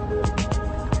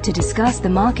 To discuss the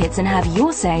markets and have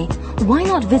your say, why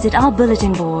not visit our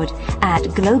bulletin board at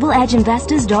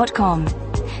globaledgeinvestors.com.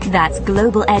 That's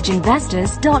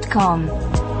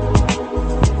globaledgeinvestors.com.